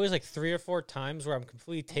 there's always like 3 or 4 times where I'm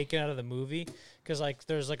completely taken out of the movie because like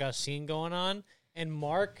there's like a scene going on, and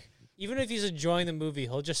Mark, even if he's enjoying the movie,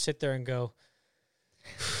 he'll just sit there and go.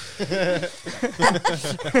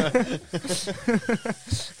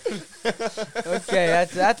 Okay,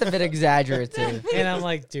 that's a bit exaggerative. And I'm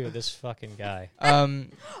like, dude, this fucking guy.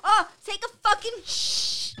 oh, take a fucking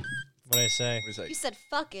shh. What did I say? What is that? You said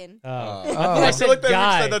fucking. Oh, Oh. I I feel like said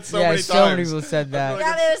guy. we've said that so yeah, many so many times. people said that.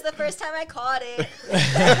 Yeah, it was the first time I caught it.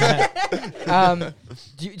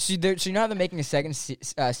 So you know how they're making a second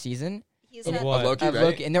season He's Of had- what? Of Loki, of right?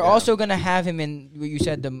 Loki, and they're Yeah. also gonna have him in what you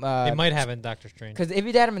said. They might have in Doctor Strange. Because if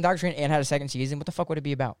you had him in Doctor Strange and had a second season, what the fuck would it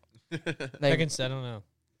be about? Like, I don't know.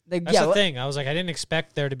 like, That's yeah, the thing. I was like, I didn't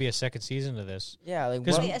expect there to be a second season to this. Yeah, like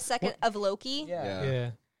 'Cause what? Wait, a second of Loki. Yeah. Yeah.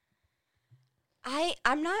 Yeah.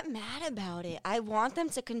 I'm not mad about it. I want them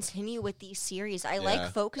to continue with these series. I Yeah.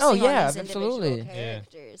 like focusing Oh, yeah, on these absolutely. individual Yeah.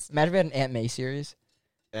 characters. Imagine if we had an Aunt May series.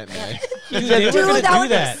 Aunt May. Dude, they were Dude, gonna that do would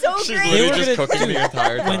that. be so She's great. literally were just gonna cooking do- the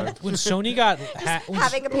entire time. when Sony got hacked,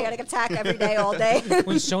 Having a panic attack every day, all day.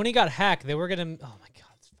 when Sony got hacked, they were gonna. Oh my god,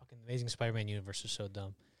 this fucking Amazing Spider-Man universe is so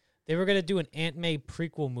dumb. They were gonna do an Aunt May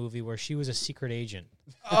prequel movie where she was a secret agent.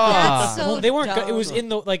 That's so Well, they weren't. It dumb. was in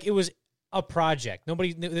the like. It was a project.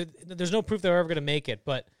 Nobody. There's no proof they were ever gonna make it,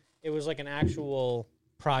 but it was like an actual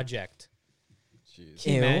project. Jeez.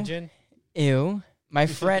 Can you Ew. imagine? Ew. My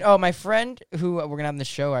friend, my friend who we're gonna have on the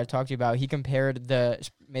show, I talked to you about. He compared the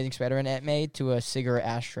Amazing Spider-Man Aunt May to a cigarette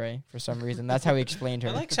ashtray for some reason. That's how he explained her.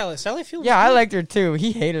 I like Sally. Sally Field. yeah, I liked her too.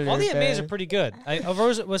 He hated her. All the Aunt Mays man. are pretty good.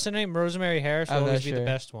 What's her name? Rosemary Harris will I'm always not be the sure.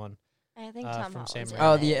 best one. I think from Tom Sam Holland's Raimi.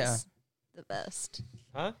 Oh, Aunt May yeah. is the best.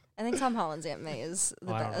 Huh? I think Tom Holland's Aunt May is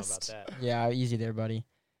the I don't know best. about that. Yeah, easy there, buddy.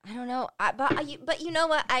 I don't know. But you know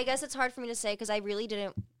what? I guess it's hard for me to say because I really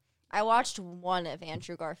didn't. I watched one of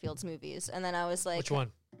Andrew Garfield's movies, and then I was like, Which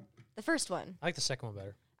one? The first one. I like the second one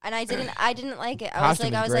better. And I didn't like it. I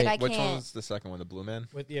Costume was is like, great. I Which one can't. was the second one? The Blue Man?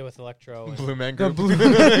 With Electro. And Blue Man The Group? Blue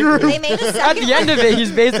Man Group. They made a At second the end of it,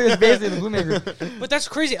 he's basically the Blue Man Group. But that's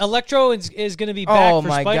crazy. Electro is going to be back Oh for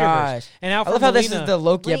my Spider-Verse. gosh. And I Alfred love how this Molina, is the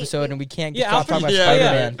Loki Wait, episode and we can't Yeah, stop talking about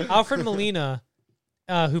yeah, Spider-Man. Alfred Molina,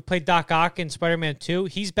 who played Doc Ock in Spider-Man 2,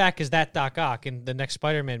 he's back as that Doc Ock in the next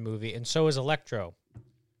Spider-Man movie, and so is Electro.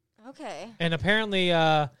 Okay. And apparently,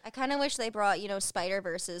 I kind of wish they brought,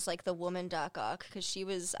 Spider-Verse's, like, the woman Doc Ock,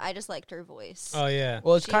 because I just liked her voice. oh yeah,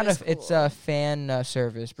 Well, it's She kind was of it's cool. a fan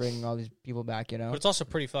service bringing all these people back, you know. but it's also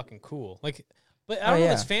pretty fucking cool. Like, but I don't know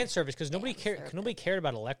if it's yeah. fan service because nobody cared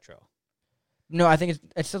about Electro. No, I think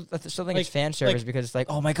I still think Like- it's fan service like- because it's like,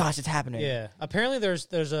 oh my gosh, it's happening. Yeah. Apparently,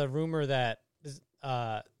 there's a rumor that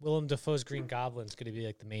Willem Dafoe's Green Goblin's going to be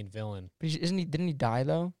like the main villain. But didn't he die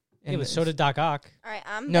though? Yeah, but so did Doc Ock. All right,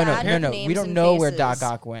 I'm No. bad with We names don't and know where faces. Doc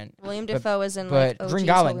Ock went. William But- Dafoe is in, but like, Green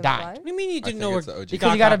OG Goblin Tobey died. Maguire? What do you mean you I didn't think know where it's the OG. Because he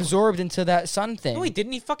Doc got Ock- absorbed into that sun thing. No, he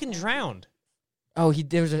didn't. He fucking drowned. Oh, he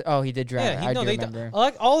did drown. Yeah, I no, do they remember.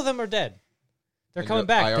 all of them are dead. They're In coming real-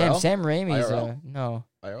 back. IRL? Damn, Sam Raimi's IRL? no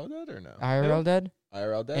IRL dead or no? IRL dead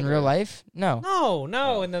IRL dead? in or- real life. No,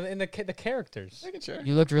 No, in the characters. Making sure.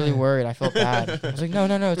 you looked really worried. I felt bad. I was like, no,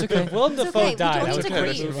 it's okay. Willem It's Dafoe okay. We died. don't That need was to great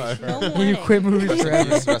grieve. movies No forever. more. You quit movies forever.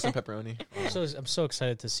 Rest in pepperoni. I'm so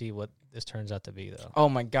excited to see what this turns out to be, though. Oh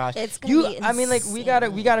my gosh, It's gonna be I mean, like we gotta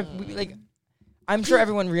like. I'm sure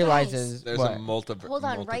everyone realizes There's what. a multitude Hold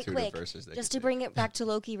on, right of quick. verses they Just could to bring it back to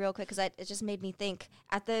Loki real quick, because it just made me think.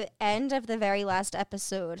 At the end of the very last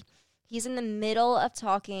episode, he's in the middle of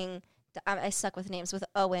talking. I suck with names with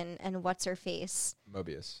Owen and what's her face.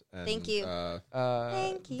 Mobius. And, Thank you.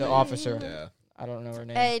 Thank The you. officer. Yeah. I don't know her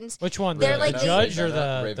name. And Which one? They're The like- judge or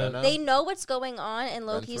Ravenna? the Ravenna? they know what's going on, and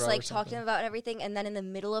Loki's Renthro like or talking something? about everything, and then in the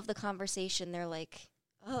middle of the conversation, they're like,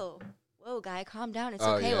 "Oh, whoa, guy, calm down. It's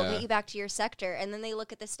Oh, okay. We'll yeah. get you back to your sector." And then they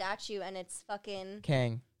look at the statue, and it's fucking.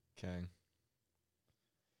 Kang. Kang.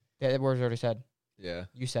 Yeah, that word's already said. Yeah.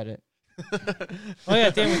 You said it. Oh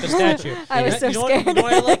yeah, damn with the statue. I was so you know scared. What, you know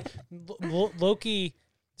what I like? Loki,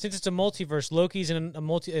 since it's a multiverse, Loki's in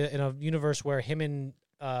a universe where him and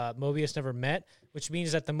Mobius never met, which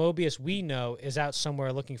means that the Mobius we know is out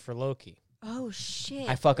somewhere looking for Loki. Oh shit!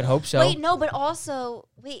 I fucking hope so. Wait, no, but also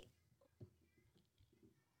wait.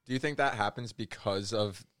 Do you think that happens because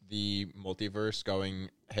of the multiverse going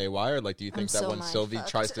haywire? Like, do you think that so when Sylvie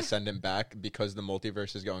mind-fucked. tries to send him back because the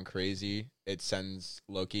multiverse is going crazy, it sends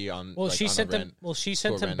Loki on? Well, like, she on sent a him. Well, she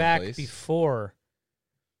sent to a him random back place? before.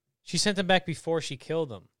 She sent him back before she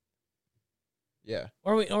killed him. Yeah.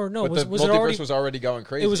 Or no, But was the it multiverse already? was already going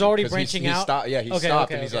crazy. It was already 'cause branching he out? Stopped, yeah, he Okay, stopped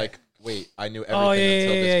okay, and he's okay. like, "Wait, I knew everything." Oh yeah,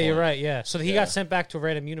 until this you're point. right. Yeah, so he Yeah. got sent back to a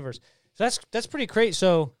random universe. So that's pretty great.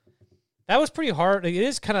 So that was pretty hard. It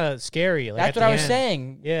is kind of scary. Like, That's at what the I was end.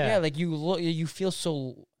 saying. Yeah. like you feel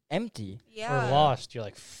so empty. Yeah. Or lost. You're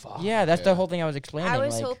like, fuck. Yeah, that's Yeah. the whole thing I was explaining. I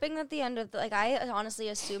was like, hoping that the end of I honestly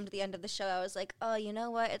assumed the end of the show. I was like, oh, you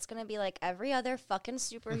know what? It's gonna be like every other fucking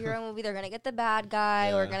superhero movie. They're gonna get the bad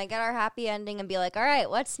guy. We're Yeah. gonna get our happy ending and be like, all right,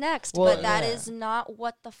 what's next? Well, but that yeah. is not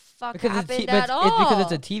what the fuck because happened but at all. it's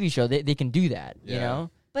because it's a TV show. They can do that. You Yeah.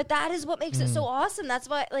 know. But that is what makes it so awesome. That's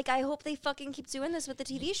why, I hope they fucking keep doing this with the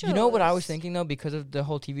TV shows. You know what I was thinking though, because of the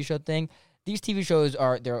whole TV show thing. These TV shows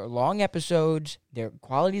they're long episodes. Their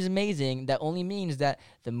quality is amazing. That only means that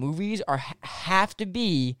the movies have to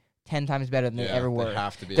be 10 times better than they ever were. They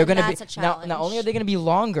have to be. They're gonna That's be a now. Not only are they gonna be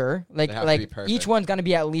longer, They have to be like perfect. each one's gonna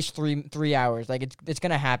be at least three hours. Like it's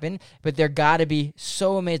gonna happen, but they're gotta be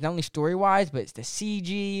so amazing. Not only story wise, but it's the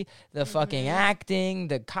CG, the fucking acting,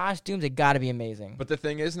 the costumes. They gotta be amazing. But the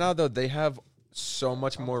thing is now though, they have so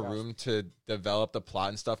much more room to develop the plot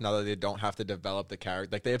and stuff now that they don't have to develop the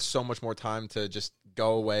character. Like they have so much more time to just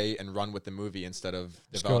go away and run with the movie instead of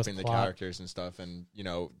Just go with developing the plot. characters and stuff, and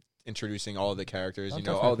introducing all the characters. Don't You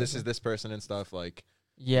know, touch my oh, this finger. is this person and stuff. Like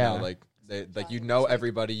Yeah. like they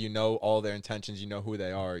everybody. You know all their intentions. You know who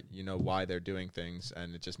they are. You know why they're doing things,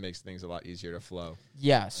 and it just makes things a lot easier to flow. I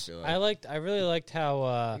Yes. feel like. I really liked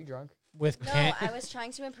how drunk? with No, Kang, I was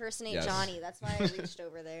trying to impersonate Yes. Johnny. That's why I reached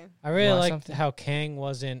over there. I really Want liked something? how Kang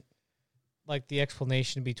wasn't like the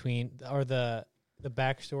explanation between or the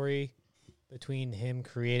backstory between him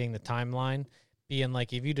creating the timeline being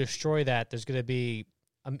like, if you destroy that, there's going to be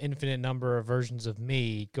an infinite number of versions of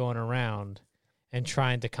me going around and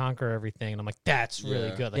trying to conquer everything. And I'm like, that's really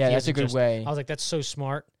Yeah. good. Like, Yeah, he that's a isn't good just- way. I was like, that's so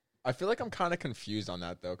smart. I feel like I'm kind of confused on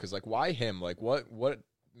that though, because like, why him? Like, what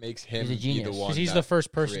makes him He's a be the genius. one? Because he's that the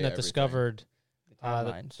first person create that everything? discovered the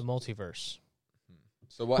timelines. multiverse.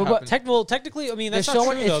 So what But happened? technically, I mean that's There's not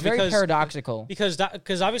so true much, though. it's very because, paradoxical. Because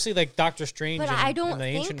obviously, like Doctor Strange, But and, I don't and the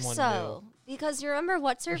think ancient one so. Because you remember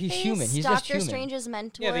what's her He's face? human. He's just Doctor human. Strange's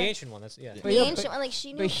mentor. Yeah, the ancient one. That's yeah. But The yeah, ancient one, like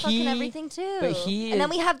she knew but fucking he- everything too. but he and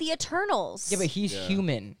then is- we have the Eternals. Yeah, but he's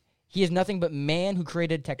human. He is nothing but man who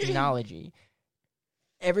created technology.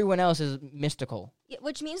 Everyone else is mystical. Yeah,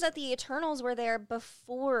 which means that the Eternals were there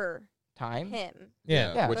before Time? him.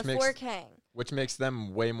 Yeah. Which before makes Kang. which makes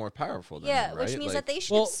them way more powerful than Yeah, him, which right? means Like, that they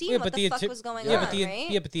should have seen what the fuck was going on,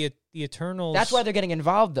 right? But the Eternals. That's why they're getting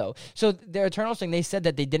involved, though. So the Eternals thing, they said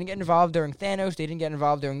that they didn't get involved during Thanos, they didn't get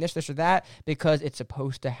involved during this or that, because it's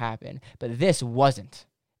supposed to happen. But this wasn't.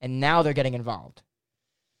 And now they're getting involved.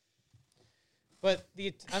 But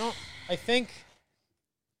I think.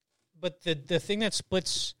 But the thing that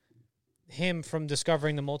splits him from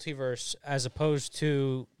discovering the multiverse, as opposed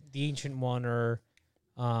to the Ancient One or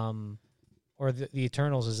the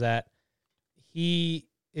Eternals, is that he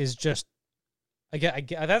is just. I get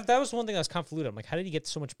that was one thing that was convoluted. I'm like, how did he get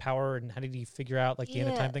so much power, and how did he figure out like the end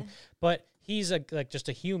of time thing? But he's like just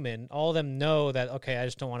a human. All of them know that. Okay, I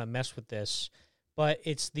just don't want to mess with this. But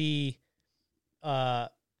it's they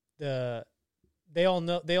all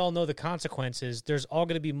know the consequences. There's all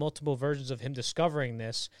going to be multiple versions of him discovering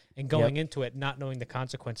this and going into it, not knowing the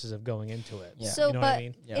consequences of going into it. Yeah. So, you know but what I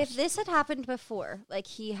mean? if this had happened before, like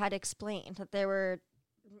he had explained that there were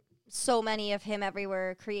so many of him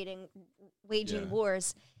everywhere waging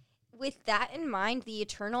wars, with that in mind, the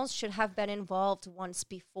Eternals should have been involved once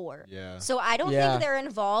before. Yeah. So I don't think they're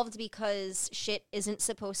involved because shit isn't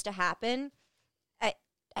supposed to happen.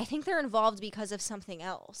 I think they're involved because of something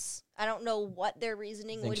else. I don't know what their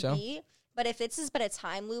reasoning would be, but if it's just been a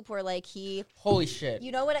time loop where like he, holy shit,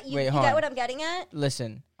 you know what you Wait, get hold what on. I'm getting at?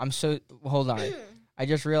 Listen, hold on. I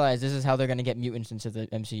just realized this is how they're going to get mutants into the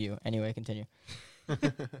MCU. Anyway, continue.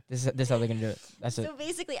 This is how they're going to do it. That's it. So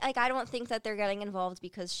basically, like I don't think that they're getting involved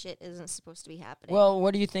because shit isn't supposed to be happening. Well,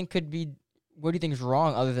 what do you think is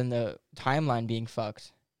wrong other than the timeline being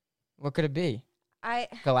fucked? What could it be?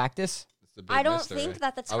 Galactus? I don't think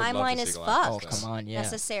that the timeline is fucked. Oh, come on, yeah.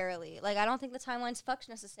 Necessarily. Like I don't think the timeline's fucked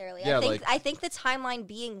necessarily. Yeah, I think the timeline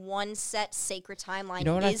being one set sacred timeline You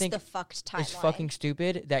know what I is think the fucked timeline. It's fucking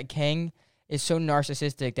stupid that Kang is so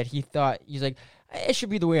narcissistic that he's like, it should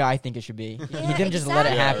be the way I think it should be. He didn't just let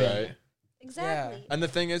it happen. Yeah, right. Exactly. And the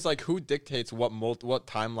thing is, like, who dictates what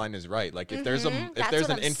timeline is right? Like, if there's an I'm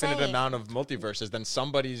infinite saying. amount of multiverses, then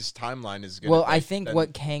somebody's timeline is gonna. Well, I think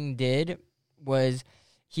what Kang did was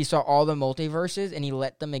he saw all the multiverses and he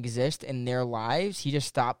let them exist in their lives. He just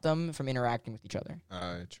stopped them from interacting with each other.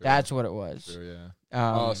 True. That's what it was. True,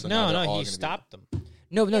 yeah. So no, he stopped them.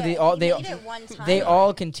 No, Yeah, they made it one they timeline.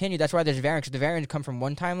 all continue. That's why there's variants. The variants come from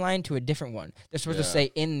one timeline to a different one. They're supposed to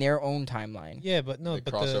say in their own timeline. Yeah, but no, Like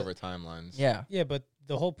but crossover timelines. Yeah. Yeah, but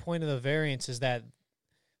the whole point of the variants is that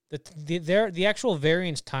the actual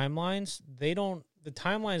variants timelines, the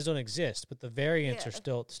timelines don't exist, but the variants are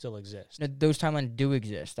still exist. No, those timelines do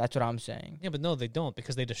exist. That's what I'm saying. Yeah, but no, they don't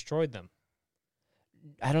because they destroyed them.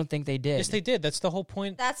 I don't think they did. Yes, they did. That's the whole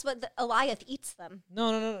point. That's what Eliath eats them.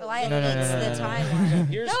 No. Eliath No, eats the timeline.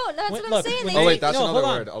 Here's- No, that's what I'm look, saying. when Oh they- wait, that's no, another hold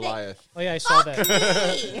on. word, Eliath. Oh yeah, I saw that.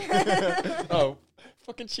 Me. Oh,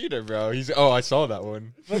 fucking cheater, bro. I saw that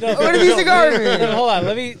one. But no, What a piece of garbage. no, hold on.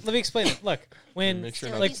 Let me explain it. Look, when Make sure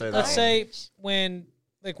not like to say that. let's say when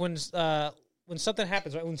something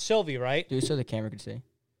happens, right? When Sylvie, right? Do it so the camera could see.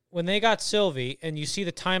 When they got Sylvie, and you see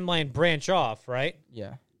the timeline branch off, right?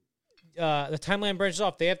 Yeah. The timeline branches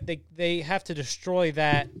off. They have to destroy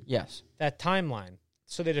that Yes. timeline.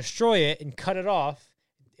 So they destroy it and cut it off,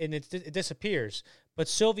 and it disappears. But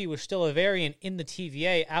Sylvie was still a variant in the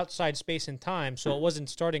TVA outside space and time, so it wasn't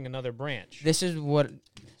starting another branch. This is what.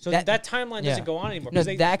 So that timeline doesn't go on anymore. No,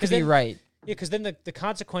 that could be right. Yeah, because then the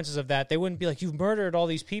consequences of that, they wouldn't be like, you've murdered all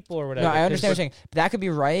these people or whatever. No, I understand what you're saying. That could be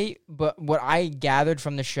right, but what I gathered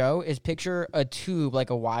from the show is picture a tube like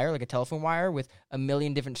a wire, like a telephone wire, with a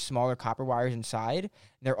million different smaller copper wires inside.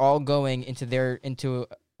 They're all going into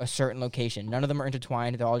a certain location. None of them are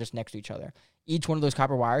intertwined. They're all just next to each other. Each one of those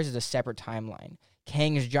copper wires is a separate timeline.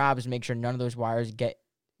 Kang's job is to make sure none of those wires get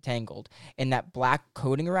tangled. And that black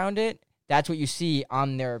coating around it, that's what you see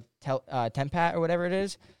on their tempat or whatever it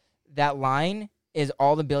is. That line is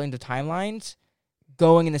all the billions of timelines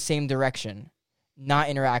going in the same direction, not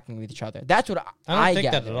interacting with each other. That's what I don't think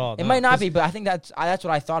gathered. that at all. It no, might not be, but I think that's what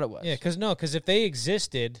I thought it was. Yeah, because if they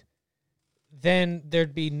existed, then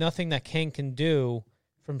there'd be nothing that Kang can do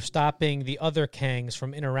from stopping the other Kangs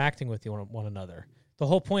from interacting with one another. The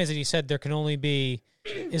whole point is that he said there can only be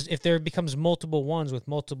is if there becomes multiple ones with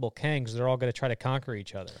multiple Kangs, they're all going to try to conquer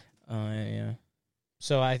each other. Oh yeah.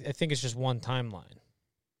 So I think it's just one timeline.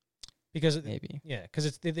 Because maybe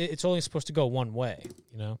because it's only supposed to go one way.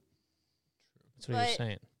 You know. That's what you're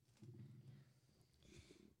saying.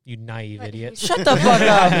 You naive idiot. Shut the fuck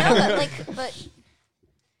up. No, but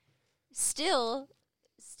still,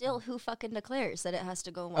 who fucking declares that it has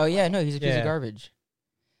to go one way? No, he's a piece of garbage.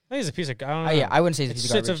 He's a piece of. I don't know. I wouldn't say he's a piece of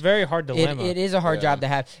garbage. It's a very hard dilemma. It is a hard job to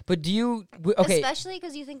have. But do you? Okay. Especially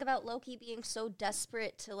because you think about Loki being so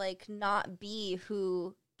desperate to like not be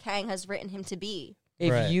who Kang has written him to be.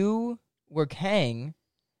 If you were Kang,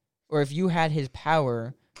 or if you had his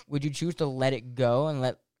power, would you choose to let it go and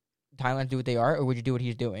let timelines do what they are, or would you do what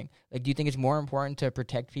he's doing? Like, do you think it's more important to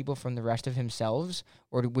protect people from the rest of themselves,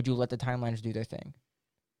 or would you let the timelines do their thing?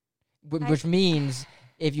 Which means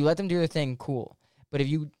if you let them do their thing, cool. But if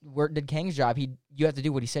you did Kang's job, you have to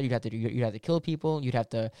do what he said you'd have to do. You'd have to kill people. You'd have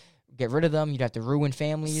to get rid of them. You'd have to ruin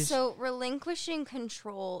families. So relinquishing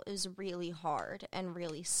control is really hard and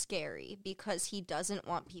really scary because he doesn't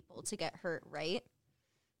want people to get hurt, right?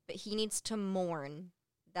 But he needs to mourn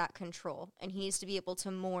that control, and he needs to be able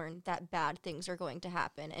to mourn that bad things are going to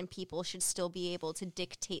happen, and people should still be able to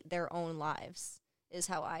dictate their own lives, is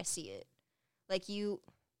how I see it. Like,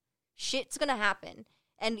 shit's gonna happen.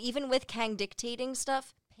 And even with Kang dictating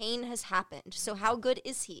stuff, pain has happened. So how good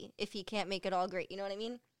is he if he can't make it all great? You know what I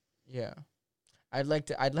mean? Yeah. I'd like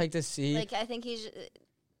to see. Like, I think he's.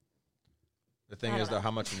 The thing is, though,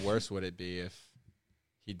 how much worse would it be if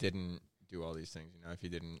he didn't do all these things? You know, if he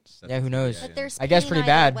didn't. Who knows? But there's I guess pretty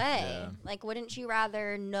bad. Yeah. Like, wouldn't you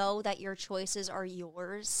rather know that your choices are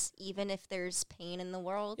yours, even if there's pain in the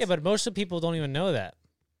world? Yeah, but most of the people don't even know that.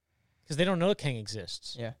 Because they don't know Kang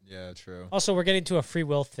exists. Yeah. Yeah, true. Also, we're getting to a free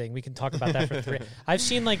will thing. We can talk about that for 3. I've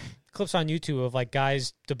seen like clips on YouTube of like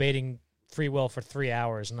guys debating free will for 3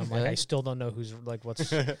 hours, and I'm like, I still don't know who's like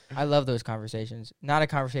what's. I love those conversations. Not a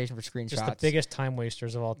conversation for screenshots. Just the biggest time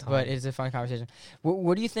wasters of all time. But it's a fun conversation.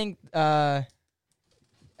 What do you think? Fucking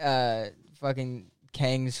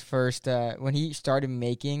Kang's first when he started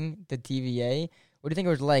making the TVA. What do you think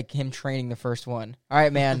it was like, him training the first one? All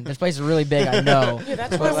right, man, this place is really big, I know. Yeah,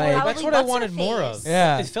 that's what I wanted more of.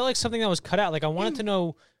 Yeah. It felt like something that was cut out. Like, I wanted to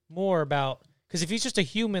know more about, because if he's just a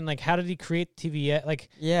human, like, how did he create TVA? Like,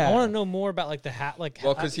 I want to know more about, like, the hat. Like,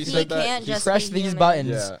 well, because he said that he pressed these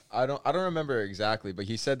buttons. Yeah, I don't remember exactly, but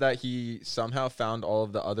he said that he somehow found all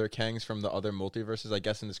of the other Kangs from the other multiverses, I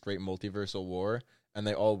guess, in this great multiversal war, and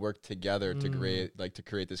they all worked together to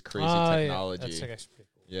create this crazy technology. Yeah. That's pretty cool.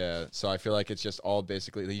 Yeah, so I feel like it's just all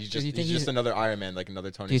basically he's just another Iron Man, like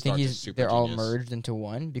another Tony Stark. Do you think they're all merged into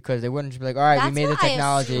one? Because they wouldn't just be like, all right, we made the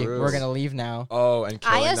technology, we're gonna leave now. Oh, and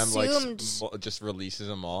killing them like just releases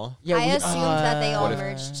them all. Yeah, I assumed that they all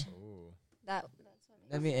merged.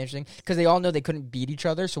 That'd be interesting because they all know they couldn't beat each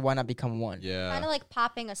other, so why not become one? Yeah, kind of like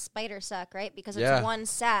popping a spider sack, right? Because it's one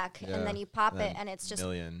sack, and then you pop it, and it's just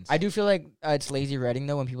millions. I do feel like it's lazy writing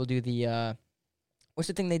though when people do the what's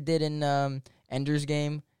the thing they did in Ender's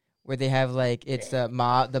Game where they have like it's the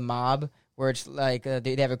mob where it's like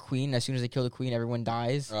they have a queen. As soon as they kill the queen, everyone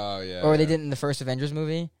dies. Oh yeah. Or they did it in the first Avengers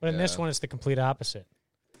movie. But in this one, it's the complete opposite.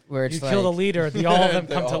 Where it's you kill the leader, all of them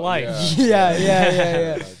come to life.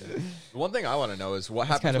 Yeah. One thing I want to know is what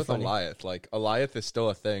happens with Alioth. Like, Alioth is still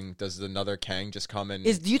a thing. Does another Kang just come in?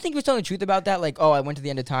 Do you think we're telling the truth about that? Like, I went to the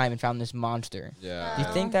end of time and found this monster. Yeah. Do you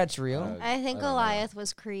think that's real? I think Alioth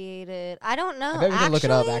was created. I don't know. I bet we can look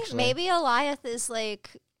it up, actually. Maybe Alioth is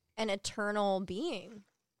like an eternal being.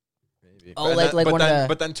 Maybe. Oh,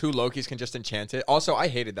 but then 2 Lokis can just enchant it. Also, I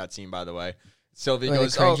hated that scene, by the way. Sylvie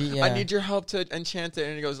goes, cringy, I need your help to enchant it.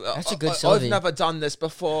 And he goes, that's a good Sylvie. I've never done this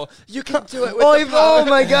before. You can do it with the power. Oh,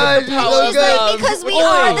 my God. Because we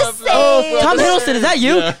are the same. Tom Hiddleston, is that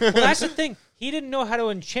you? Yeah. Well, that's the thing. He didn't know how to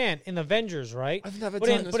enchant in Avengers, right? I've never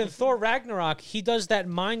done this. But in Thor Ragnarok, he does that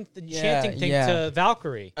mind enchanting thing to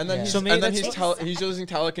Valkyrie. And then he's using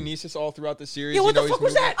telekinesis all throughout the series. Yeah, what the fuck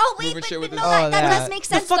was that? Oh, wait, but that does make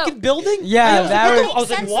sense, the fucking building? Yeah, that makes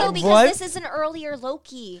sense, though, because this is an earlier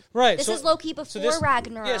Loki. Right. This is Loki before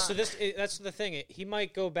Ragnarok. Yeah, so that's the thing. He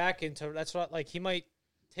might go back into, that's what, like, he might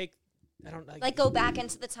take, I don't know. Like go back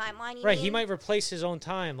into the timeline, you right, mean? he might replace his own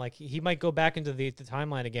time. Like, he might go back into the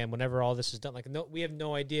timeline again whenever all this is done. Like, we have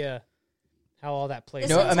no idea how all that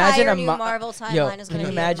plays out. Imagine a new Marvel timeline is can you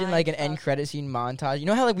imagine like an end credit scene montage? You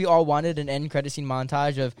know how like we all wanted an end credit scene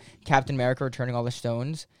montage of Captain America returning all the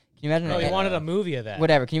stones? Can Can you imagine? No, he wanted a movie of that.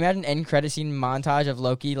 Whatever. Can you imagine an end credit scene montage of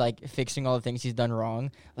Loki like fixing all the things he's done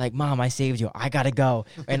wrong? Like, Mom, I saved you. I gotta go.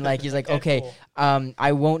 And like he's like, okay,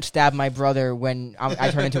 I won't stab my brother when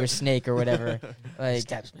I turn into a snake or whatever. Like, he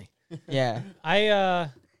stabs me. Yeah.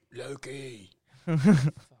 Loki.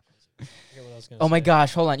 Oh my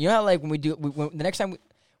gosh, hold on. You know how like when the next time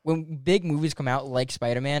when big movies come out like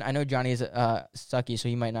Spider-Man, I know Johnny is sucky, so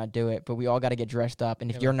he might not do it, but we all got to get dressed up. And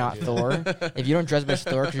if you're not Thor, if you don't dress up as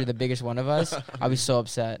Thor because you're the biggest one of us, I'll be so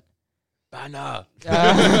upset. Banner.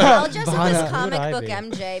 I'll dress up as comic book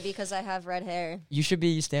MJ because I have red hair. You should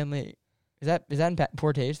be Stanley. Is that in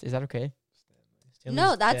poor taste? Is that okay?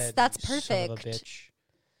 No, that's perfect.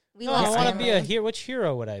 I want to be a hero. Which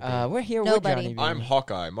hero would I be? What hero Nobody. would Johnny be? I'm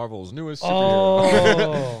Hawkeye, Marvel's newest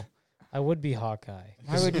superhero. Oh, I would be Hawkeye.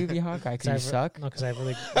 Why would you be Hawkeye? Because you suck? No, because I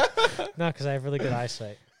have really good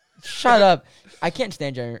eyesight. Shut up. I can't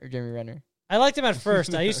stand Jeremy Renner. I liked him at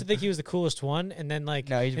first. I used to think he was the coolest one, and then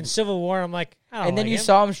like in Civil War, I'm like, I don't and then like you him.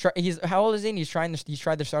 saw him. He's how old is he? And he's tried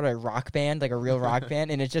to start a rock band, like a real rock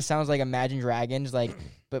band, and it just sounds like Imagine Dragons, like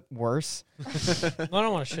but worse. I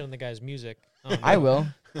don't want to shit on the guy's music. I will.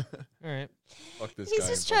 All right. Fuck this He's guy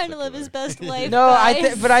just in trying to live particular. his best life. No,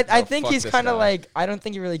 guys. I think fuck he's this kind of guy. like I don't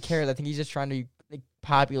think he really cares. I think he's just trying to be like,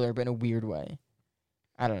 popular, but in a weird way.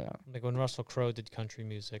 I don't know. Like when Russell Crowe did country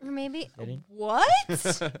music. Or maybe Did he? what?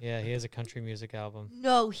 Yeah, he has a country music album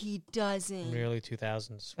No, he from doesn't. the early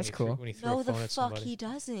 2000s. That's when cool. When he threw No, a the phone at fuck somebody. he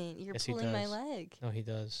doesn't. You're Yes, he pulling my does. leg. No, he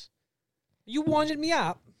does. You wanted me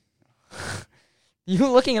up. You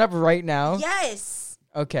looking it up right now? Yes.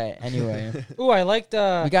 Okay. Anyway, Ooh, I liked. we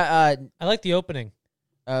got I liked the opening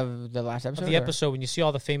of the last episode. of the or- episode when you see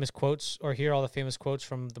all the famous quotes or hear all the famous quotes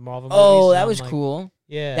from the Marvel movies. Oh, and that I'm was like, cool.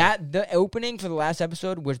 Yeah. The opening for the last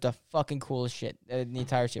episode was the fucking coolest shit in the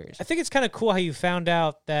entire series. I think it's kind of cool how you found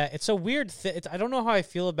out that it's a weird I don't know how I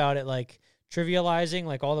feel about it, like trivializing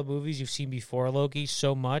like all the movies you've seen before Loki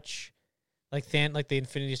so much, like the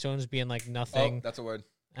Infinity Stones being like Oh, nothing. that's a word.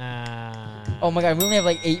 Oh my god, we only have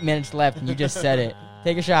like 8 minutes left, and you just said it.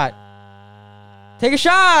 Take a shot. Take a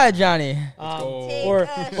shot, Johnny. Take Or-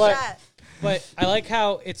 a but- shot. But I like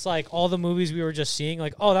how it's like all the movies we were just seeing,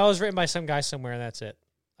 like, oh, that was written by some guy somewhere, and that's it.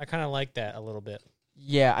 I kind of like that a little bit.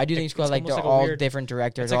 Yeah, I do think it's cool. It's Like almost they're like a all weird- different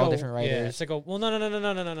directors, It's like all a- different writers. Yeah, it's like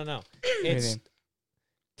a no. It's mean?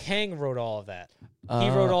 Kang wrote all of that. He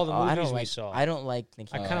wrote all the I movies don't we like, saw. I don't like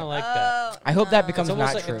thinking. I kind of like that. Oh, I hope that no. becomes It's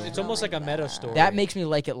almost not like true. it's almost like a meta story. That makes me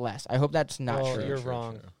like it less. I hope that's not Well, true. you're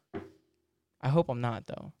wrong. I hope I'm not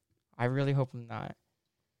though. I really hope I'm not.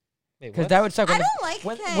 Wait, Because what? that would suck. I When the- don't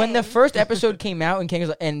like when the Kang. first episode came out and Kang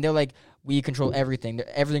was and they're like, we control everything.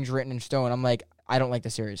 Everything's written in stone. I'm like, I don't like the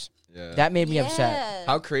series. Yeah. That made me upset. Yeah.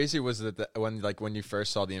 How crazy was it that when you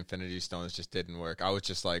first saw the Infinity Stones just didn't work? I was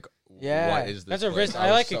just like, Yeah. what is this? That's a place? risk. I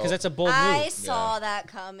was like it so- because that's a bold I move. saw that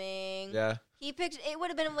coming. Yeah. He picked. It would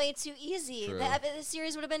have been way too easy. True. The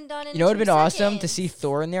series would have been done in. You know, it would have 2 been awesome to seconds. see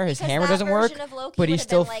Thor in there. His Because hammer that doesn't work, version of Loki but he's would've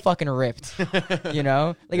still been, like- fucking ripped. You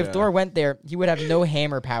know, like if Yeah. Thor went there, he would have no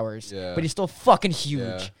hammer powers, Yeah. but he's still fucking huge.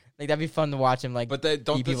 Yeah. Like that'd be fun to watch him. Like, But they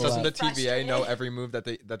don't. beat people Doesn't up. the TVA know Frustrated. every move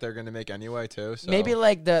that they're going to make anyway too? So. maybe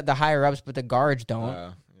like the higher ups, but the guards don't.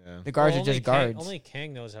 Yeah. The guards Well, are just only Kang- guards. Only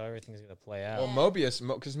Kang knows how everything's gonna play out. Well, Mobius,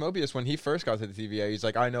 because Mobius, when he first got to the TVA, he's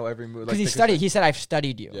like, I know every move. Because Like, he studied. He said, "I've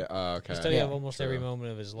studied you." Yeah. Okay. He studied Yeah. of almost every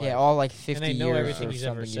moment of his life. Yeah, all like 50 they know years everything or he's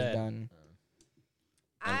ever something he's said. done.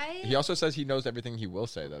 He also says he knows everything he will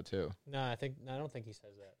say though too. No, I don't think he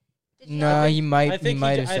says that. Did you No, he I might. think He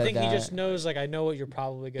might have I said think that. he just knows. Like, I know what you're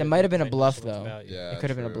probably gonna. That might have do, been a and I know bluff, so much though. about you. Yeah. It could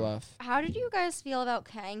have been a true. bluff. How did you guys feel about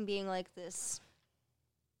Kang being like this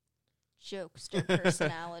jokester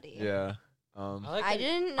personality? Yeah. I like I that-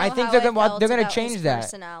 didn't know I think how they're I gonna felt they're gonna about change his that.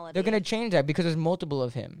 personality. They're gonna change that because there's multiple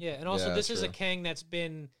of him. Yeah, and also Yeah, this is a true. Kang that's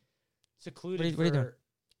been secluded. What are you doing? for-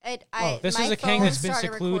 This is my a Kang phone that's been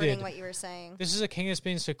started recording secluded. What you were saying? This is a King that's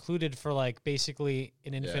been secluded for like basically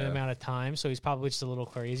an infinite Yeah. amount of time, so he's probably just a little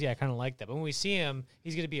crazy. I kind of like that. But when we see him,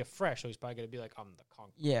 he's gonna be a fresh, so he's probably gonna be like, "I'm the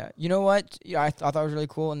conqueror." Yeah, you know what? Yeah, I thought it was really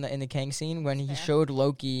cool in the Kang scene when he Fair. showed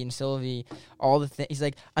Loki and Sylvie all the things. He's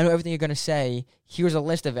like, "I know everything you're gonna say. Here's a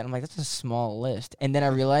list of it." I'm like, "That's a small list." And then I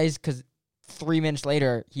realized because 3 minutes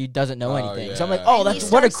later he doesn't know Oh, anything. So I'm yeah. like, "Oh, And he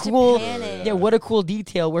that's what a starts to cool, panic. yeah, what a cool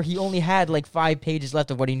detail where he only had like 5 pages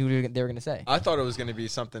left of what he knew they were gonna say." I thought it was going to be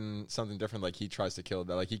something different. Like he tries to kill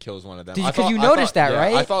that. Like he kills one of them. Did you- I 'cause thought- you I noticed thought- that, yeah,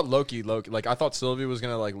 right? I thought Loki. Like I thought Sylvie was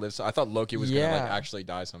going to like live. So I thought Loki was going to like Yeah. actually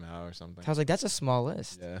die somehow or something. I was like, "That's a small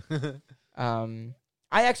list." Yeah.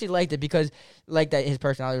 I actually liked it because, like that, his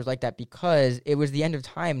personality was like that because it was the end of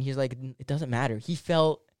time, and he's like, "It doesn't matter." He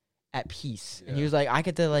felt at peace. And he was like, I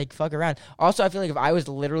get to like fuck around. Also, I feel like if I was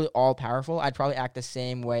literally all powerful, I'd probably act the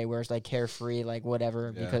same way, where it's like carefree, like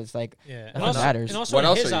whatever, because like nothing matters. And also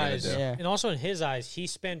in his eyes, and also in his eyes, he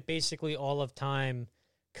spent basically all of time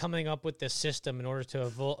coming up with this system in order to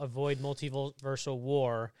avoid multiversal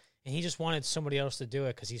war. And he just wanted somebody else to do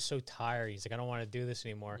it because he's so tired. He's like, I don't want to do this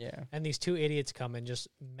anymore. Yeah. And these two idiots come and just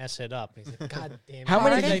mess it up. And he's like, God damn it. How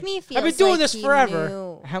many? I've been doing this forever.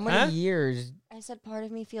 Knew. How many years? I said part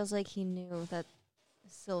of me feels like he knew that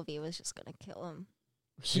Sylvie was just going to kill him.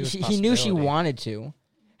 He knew she wanted to.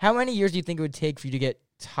 How many years do you think it would take for you to get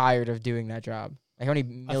tired of doing that job? Like how many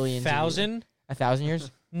millions? 1,000? 1,000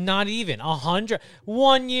 years? Not even 100.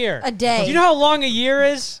 1 year. A day. Do you know how long a year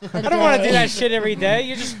is? I don't want to do that shit every day.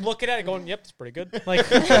 You just looking at it going, yep, it's pretty good. Like,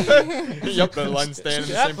 yep, the lens stand in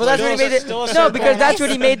the same well, that's what he made it. No, because that's what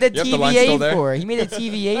he made the TVA for. He made the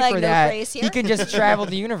TVA like for that. He can just travel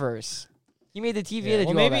the universe. He made the TVA to do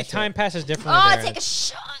all that. Maybe time passes differently. Oh, take a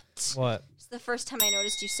shot. What? It's the first time I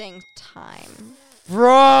noticed you saying time.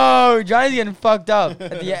 Bro, Johnny's getting fucked up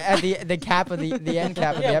at the cap of the end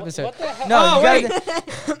cap of the episode. What the hell? No, you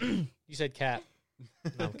gotta. You said cap.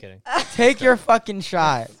 No, I'm kidding. Take your fucking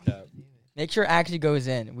shot. Make sure it actually goes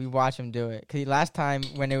in. We watch him do it. Because last time,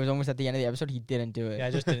 when it was almost at the end of the episode, he didn't do it. Yeah,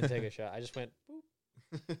 I just didn't take a shot. I just went,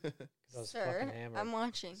 boop. Sir, I'm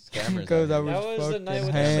watching. Because I was the night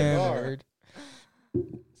with hammered.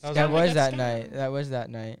 That was that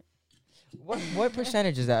night. What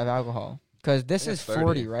percentage is that of alcohol? Because this is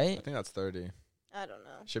 40, right? I think that's 30. I don't know.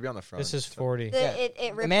 Should be on the front. This is 40.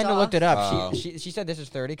 It ripped Amanda off. looked it up. She said this is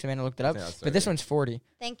 30 because Amanda looked it up. But this one's 40.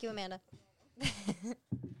 Thank you, Amanda.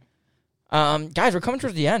 Guys, we're coming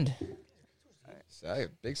towards the end.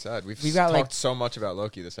 Big sad. We've got talked so much about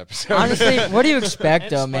Loki this episode. Honestly, what do you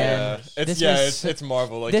expect, though, man? It's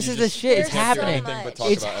Marvel. Like, this is the shit. It's happening.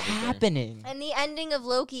 It's happening. And the ending of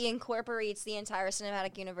Loki incorporates the entire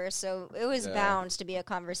cinematic universe, so it was bound to be a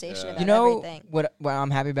conversation about everything. What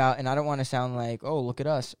I'm happy about, and I don't want to sound like, oh, look at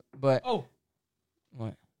us, but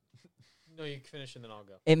what? No, you finish and then I'll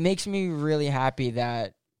go. It makes me really happy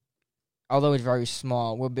that, although it's very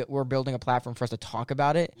small, we're building a platform for us to talk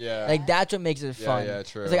about it. Yeah. Like, that's what makes it fun. Yeah,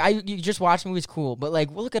 true. It's like, you just watch movies, cool. But, like,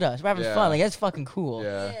 well, look at us. We're having fun. Like, that's fucking cool.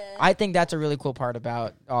 Yeah. I think that's a really cool part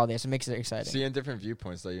about all this. It makes it exciting. Seeing different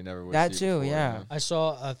viewpoints that you never would that see too, before, yeah. I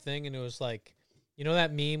saw a thing, and it was like, you know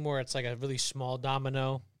that meme where it's like a really small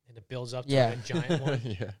domino, and it builds up to a giant one?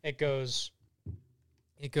 Yeah. It goes,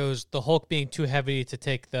 the Hulk being too heavy to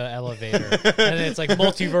take the elevator. And it's like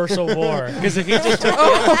multiversal war. Because if he just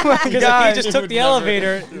took, the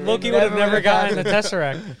elevator, Loki would have never gotten the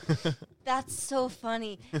Tesseract. That's so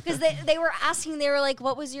funny. Because they were asking, they were like,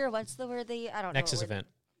 what's the word I don't know. Nexus event.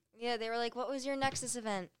 Yeah, they were like, what was your Nexus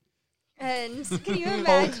event? And can you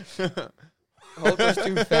imagine? Hulk was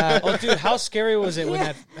too fat. Oh, dude, how scary was it when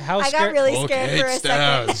that? I got really scared for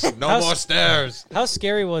a second. No more stairs. How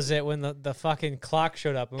scary was it when the fucking clock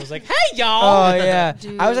showed up and was like, "Hey, y'all!" Oh yeah,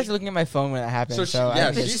 I was actually looking at my phone when that happened.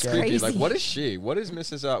 She's creepy. Like, what is she? What is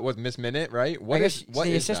Mrs. Miss Minute? Right? What is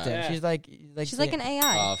the assistant? That? She's like an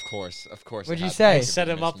AI. Of course. What'd you say? I set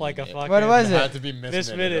him up like a fucking. What was it? It had to be Miss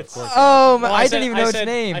Minute. Oh, I didn't even know its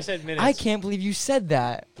name. I said minutes. I can't believe you said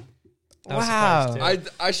that. Wow.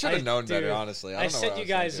 I should have known better, honestly. I set you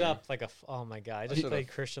guys up like oh my god. I just played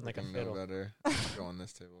Christian like a fiddle. Better. Go on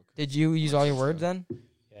this table. Did you use all your words then?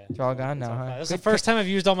 Yeah. It's all gone now, huh? That's the first time I've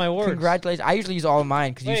used all my words. Congratulations. I usually use all of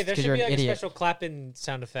mine because you're an idiot. A special clapping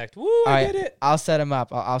sound effect. Woo, I did it. I'll set them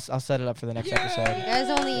up. I'll set it up for the next episode. You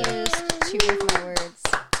guys only used 2 of my words.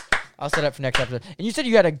 I'll set it up for next episode. And you said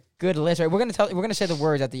you had a good list, right? We're gonna say the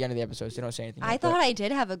words at the end of the episode, so you don't say anything. I thought I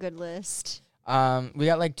did have a good list. We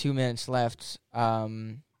got like 2 minutes left.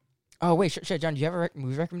 Oh wait, shit, John, do you have a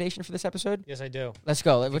movie recommendation for this episode? Yes, I do. Let's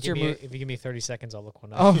go. What's your movie? If you give me 30 seconds, I'll look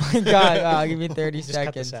one up. Oh my god! Give me 30 just seconds.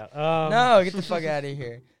 Cut this out. No, get the fuck out of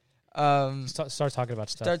here. Start talking about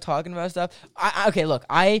stuff. Start talking about stuff. Okay, look,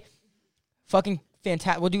 fucking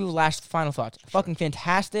fantastic. We'll do final thoughts. Fucking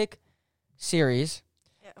fantastic series.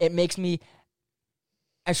 Yeah. It makes me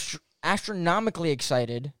astronomically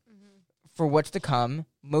excited for what's to come.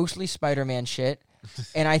 Mostly Spider-Man shit,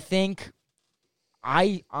 and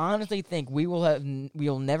I honestly think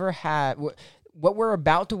we'll never have what we're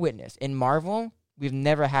about to witness in Marvel. We've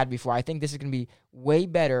never had before. I think this is gonna be way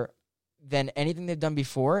better than anything they've done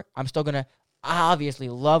before. I'm still gonna obviously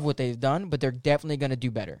love what they've done, but they're definitely gonna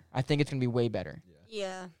do better. I think it's gonna be way better.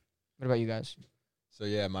 Yeah. What about you guys? So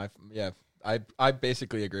I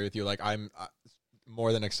basically agree with you. Like, I'm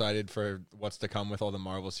more than excited for what's to come with all the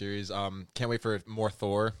Marvel series. Can't wait for more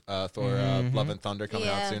Thor. Love and Thunder coming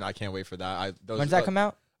out soon. I can't wait for that. When's that come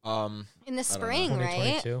out? In the spring,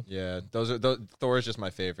 right? Yeah, Thor is just my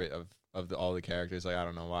favorite of all the characters. Like I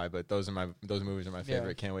don't know why, but those movies are my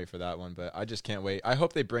favorite. Yeah. Can't wait for that one. But I just can't wait. I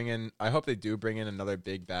hope they do bring in another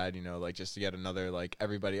big bad. You know, like just to get another like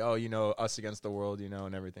everybody. Oh, you know, us against the world. You know,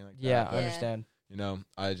 and everything like that. Yeah, I understand. You know,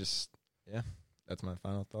 that's my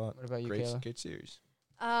final thought. What about you, Kayla? Great series.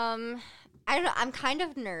 I don't know. I'm kind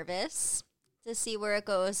of nervous to see where it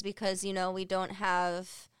goes because you know we don't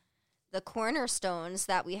have the cornerstones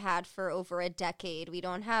that we had for over a decade. We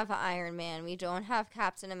don't have Iron Man. We don't have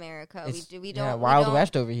Captain America. We don't Wild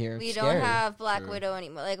West over here. We don't have Black Widow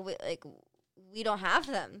anymore. We don't have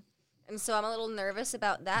them, and so I'm a little nervous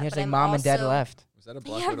about that. It's like mom and dad left. Was that a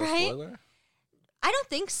Black Widow spoiler? I don't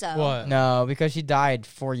think so. What? No, because she died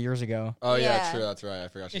 4 years ago. Oh yeah, true. That's right. I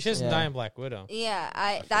forgot. She doesn't die in Black Widow.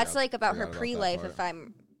 Yeah, that's like about her pre-life, if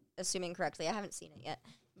I'm assuming correctly. I haven't seen it yet,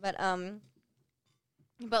 but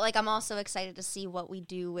like I'm also excited to see what we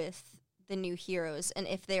do with the new heroes and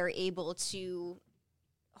if they're able to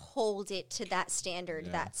hold it to that standard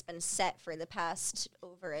that's been set for the past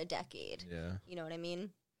over a decade. Yeah, you know what I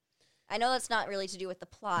mean. I know that's not really to do with the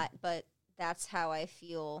plot, but that's how I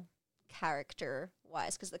feel.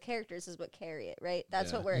 Character-wise, because the characters is what carry it, right?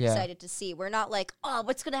 That's what we're excited to see. We're not like, oh,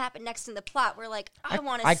 what's going to happen next in the plot? We're like, I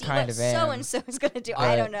want to see what so-and-so is going to do.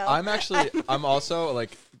 I don't know. I'm also,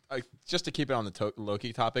 like, just to keep it on the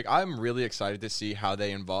Loki topic, I'm really excited to see how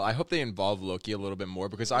they involve. I hope they involve Loki a little bit more,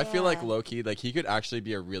 because I feel like Loki, like, he could actually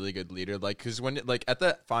be a really good leader. Like, because when, like, at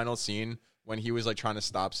the final scene, when he was, like, trying to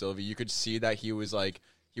stop Sylvie, you could see that he was, like,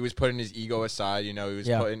 he was putting his ego aside, you know.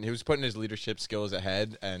 He was putting his leadership skills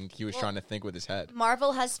ahead, and he was trying to think with his head.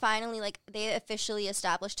 Marvel has finally, like, they officially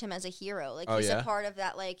established him as a hero. Like, he's a part of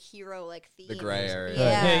that, like, hero, like, theme. The gray area.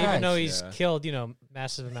 Yeah, even though he's killed, you know,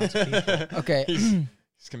 massive amounts of people. Okay.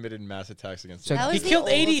 He's committed mass attacks against. So he killed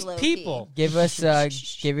 80 people. Give us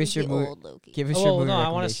your movie. I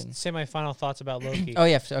want to say my final thoughts about Loki. Oh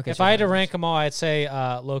yeah, okay. If I had to rank them all, I'd say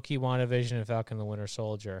Loki, WandaVision, and Falcon and the Winter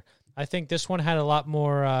Soldier. I think this one had a lot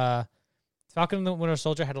more. Falcon and the Winter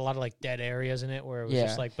Soldier had a lot of like dead areas in it where it was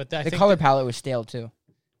just like. But the color palette was stale too.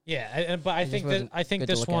 Yeah, but I think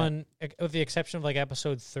this one, with the exception of like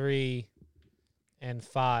episode 3 and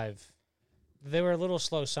 5, they were a little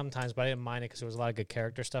slow sometimes, but I didn't mind it because there was a lot of good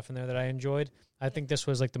character stuff in there that I enjoyed. I think this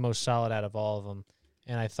was like the most solid out of all of them,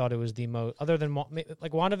 and I thought it was the most. Other than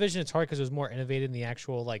like WandaVision, it's hard because it was more innovative in the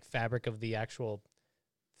actual like fabric of the actual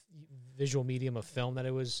visual medium of film that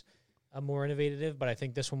it was. More innovative, but I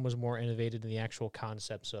think this one was more innovative in the actual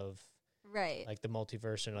concepts of like the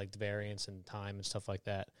multiverse and like the variance and time and stuff like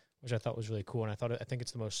that, which I thought was really cool. And I think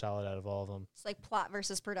it's the most solid out of all of them. It's like plot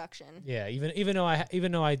versus production. Yeah, even though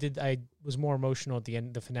I was more emotional at the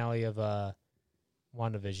end, the finale of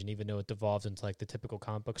WandaVision, even though it devolved into like the typical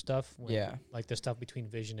comic book stuff. Like the stuff between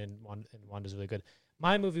Vision and Wanda's really good.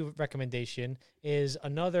 My movie recommendation is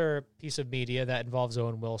another piece of media that involves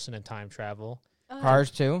Owen Wilson and time travel.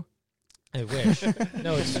 Cars 2. I wish.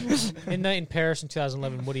 No, it's Midnight in Paris in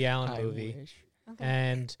 2011, Woody Allen movie. Okay.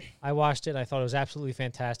 And I watched it. I thought it was absolutely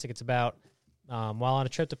fantastic. It's about while on a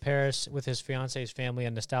trip to Paris with his fiance's family,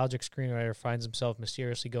 a nostalgic screenwriter finds himself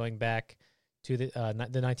mysteriously going back to the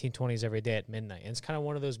 1920s every day at midnight. And it's kind of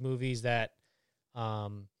one of those movies that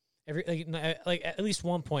like at least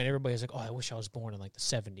one point everybody's like, oh, I wish I was born in like the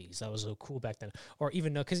 70s. That was so cool back then. Or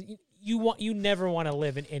even though, because you never want to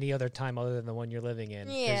live in any other time other than the one you're living in.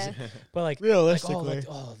 Yeah. But like realistically,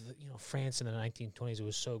 France in the 1920s, it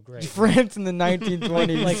was so great. France in the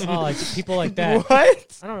 1920s, like people like that.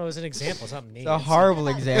 What? I don't know. It was an example. It's not me. It's a horrible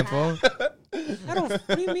example. What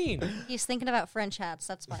do you mean? He's thinking about French hats.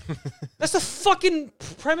 That's why. That's the fucking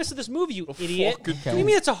premise of this movie, you idiot. Okay. What do you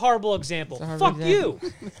mean it's a horrible example? Fuck you.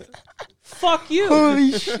 Fuck you.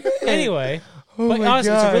 Holy shit. Anyway, but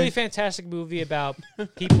honestly, it's a really fantastic movie about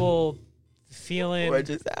people feeling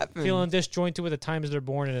disjointed with the times they're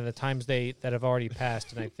born in and the times that have already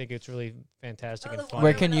passed, and I think it's really fantastic and fun.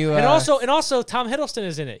 Where can you? And also Tom Hiddleston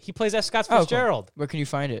is in it. He plays F. Scott Fitzgerald. Cool. Where can you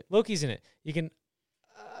find it? Loki's in it. You can.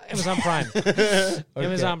 Amazon Prime.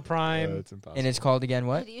 Amazon Prime. It's impossible. And it's called again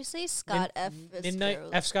what? Did you say Scott F. Fitzgerald? Midnight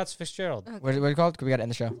F. Scott Fitzgerald. Okay. What is it called? We got to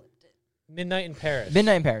end the show. Midnight in Paris.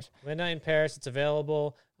 Midnight in Paris. Midnight in Paris. It's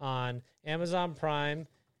available on Amazon Prime,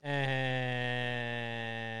 and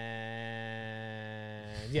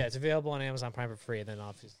it's available on Amazon Prime for free. And then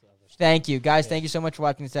obviously, thank you guys. Thank you so much for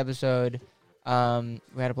watching this episode. We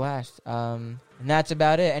had a blast. And that's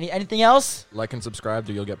about it. Anything else? Like and subscribe,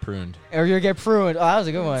 or you'll get pruned. Or you'll get pruned. Oh, that was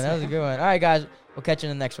a good one. All right, guys. We'll catch you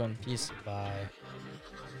in the next one. Peace. Bye.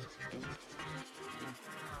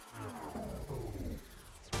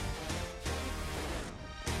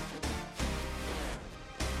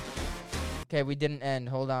 Okay, we didn't end.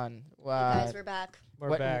 Hold on. Guys, we're back.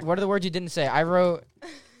 We're back. What are the words you didn't say? I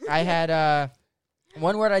had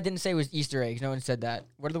one word I didn't say was Easter eggs. No one said that.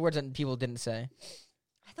 What are the words that people didn't say?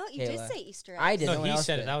 I thought you did say Easter eggs. I did. No, he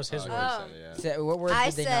said it. That was his word. What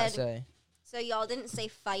words did they not say? So y'all didn't say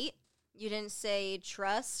fight. You didn't say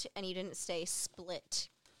trust, and you didn't say split.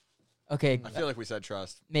 Okay. I feel like we said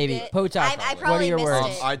trust. Maybe. Potok, I what are your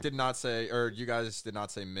words? I did not say, or you guys did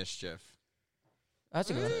not say mischief. That's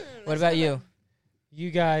a good one. What about you?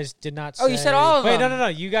 You guys did not say... Oh, you said all of them. Wait, no.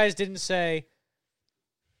 You guys didn't say...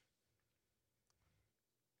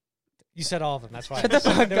 You said all of them. That's why. Shut the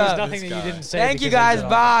fuck there was up. nothing that you didn't say. Thank you guys.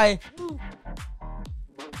 Bye.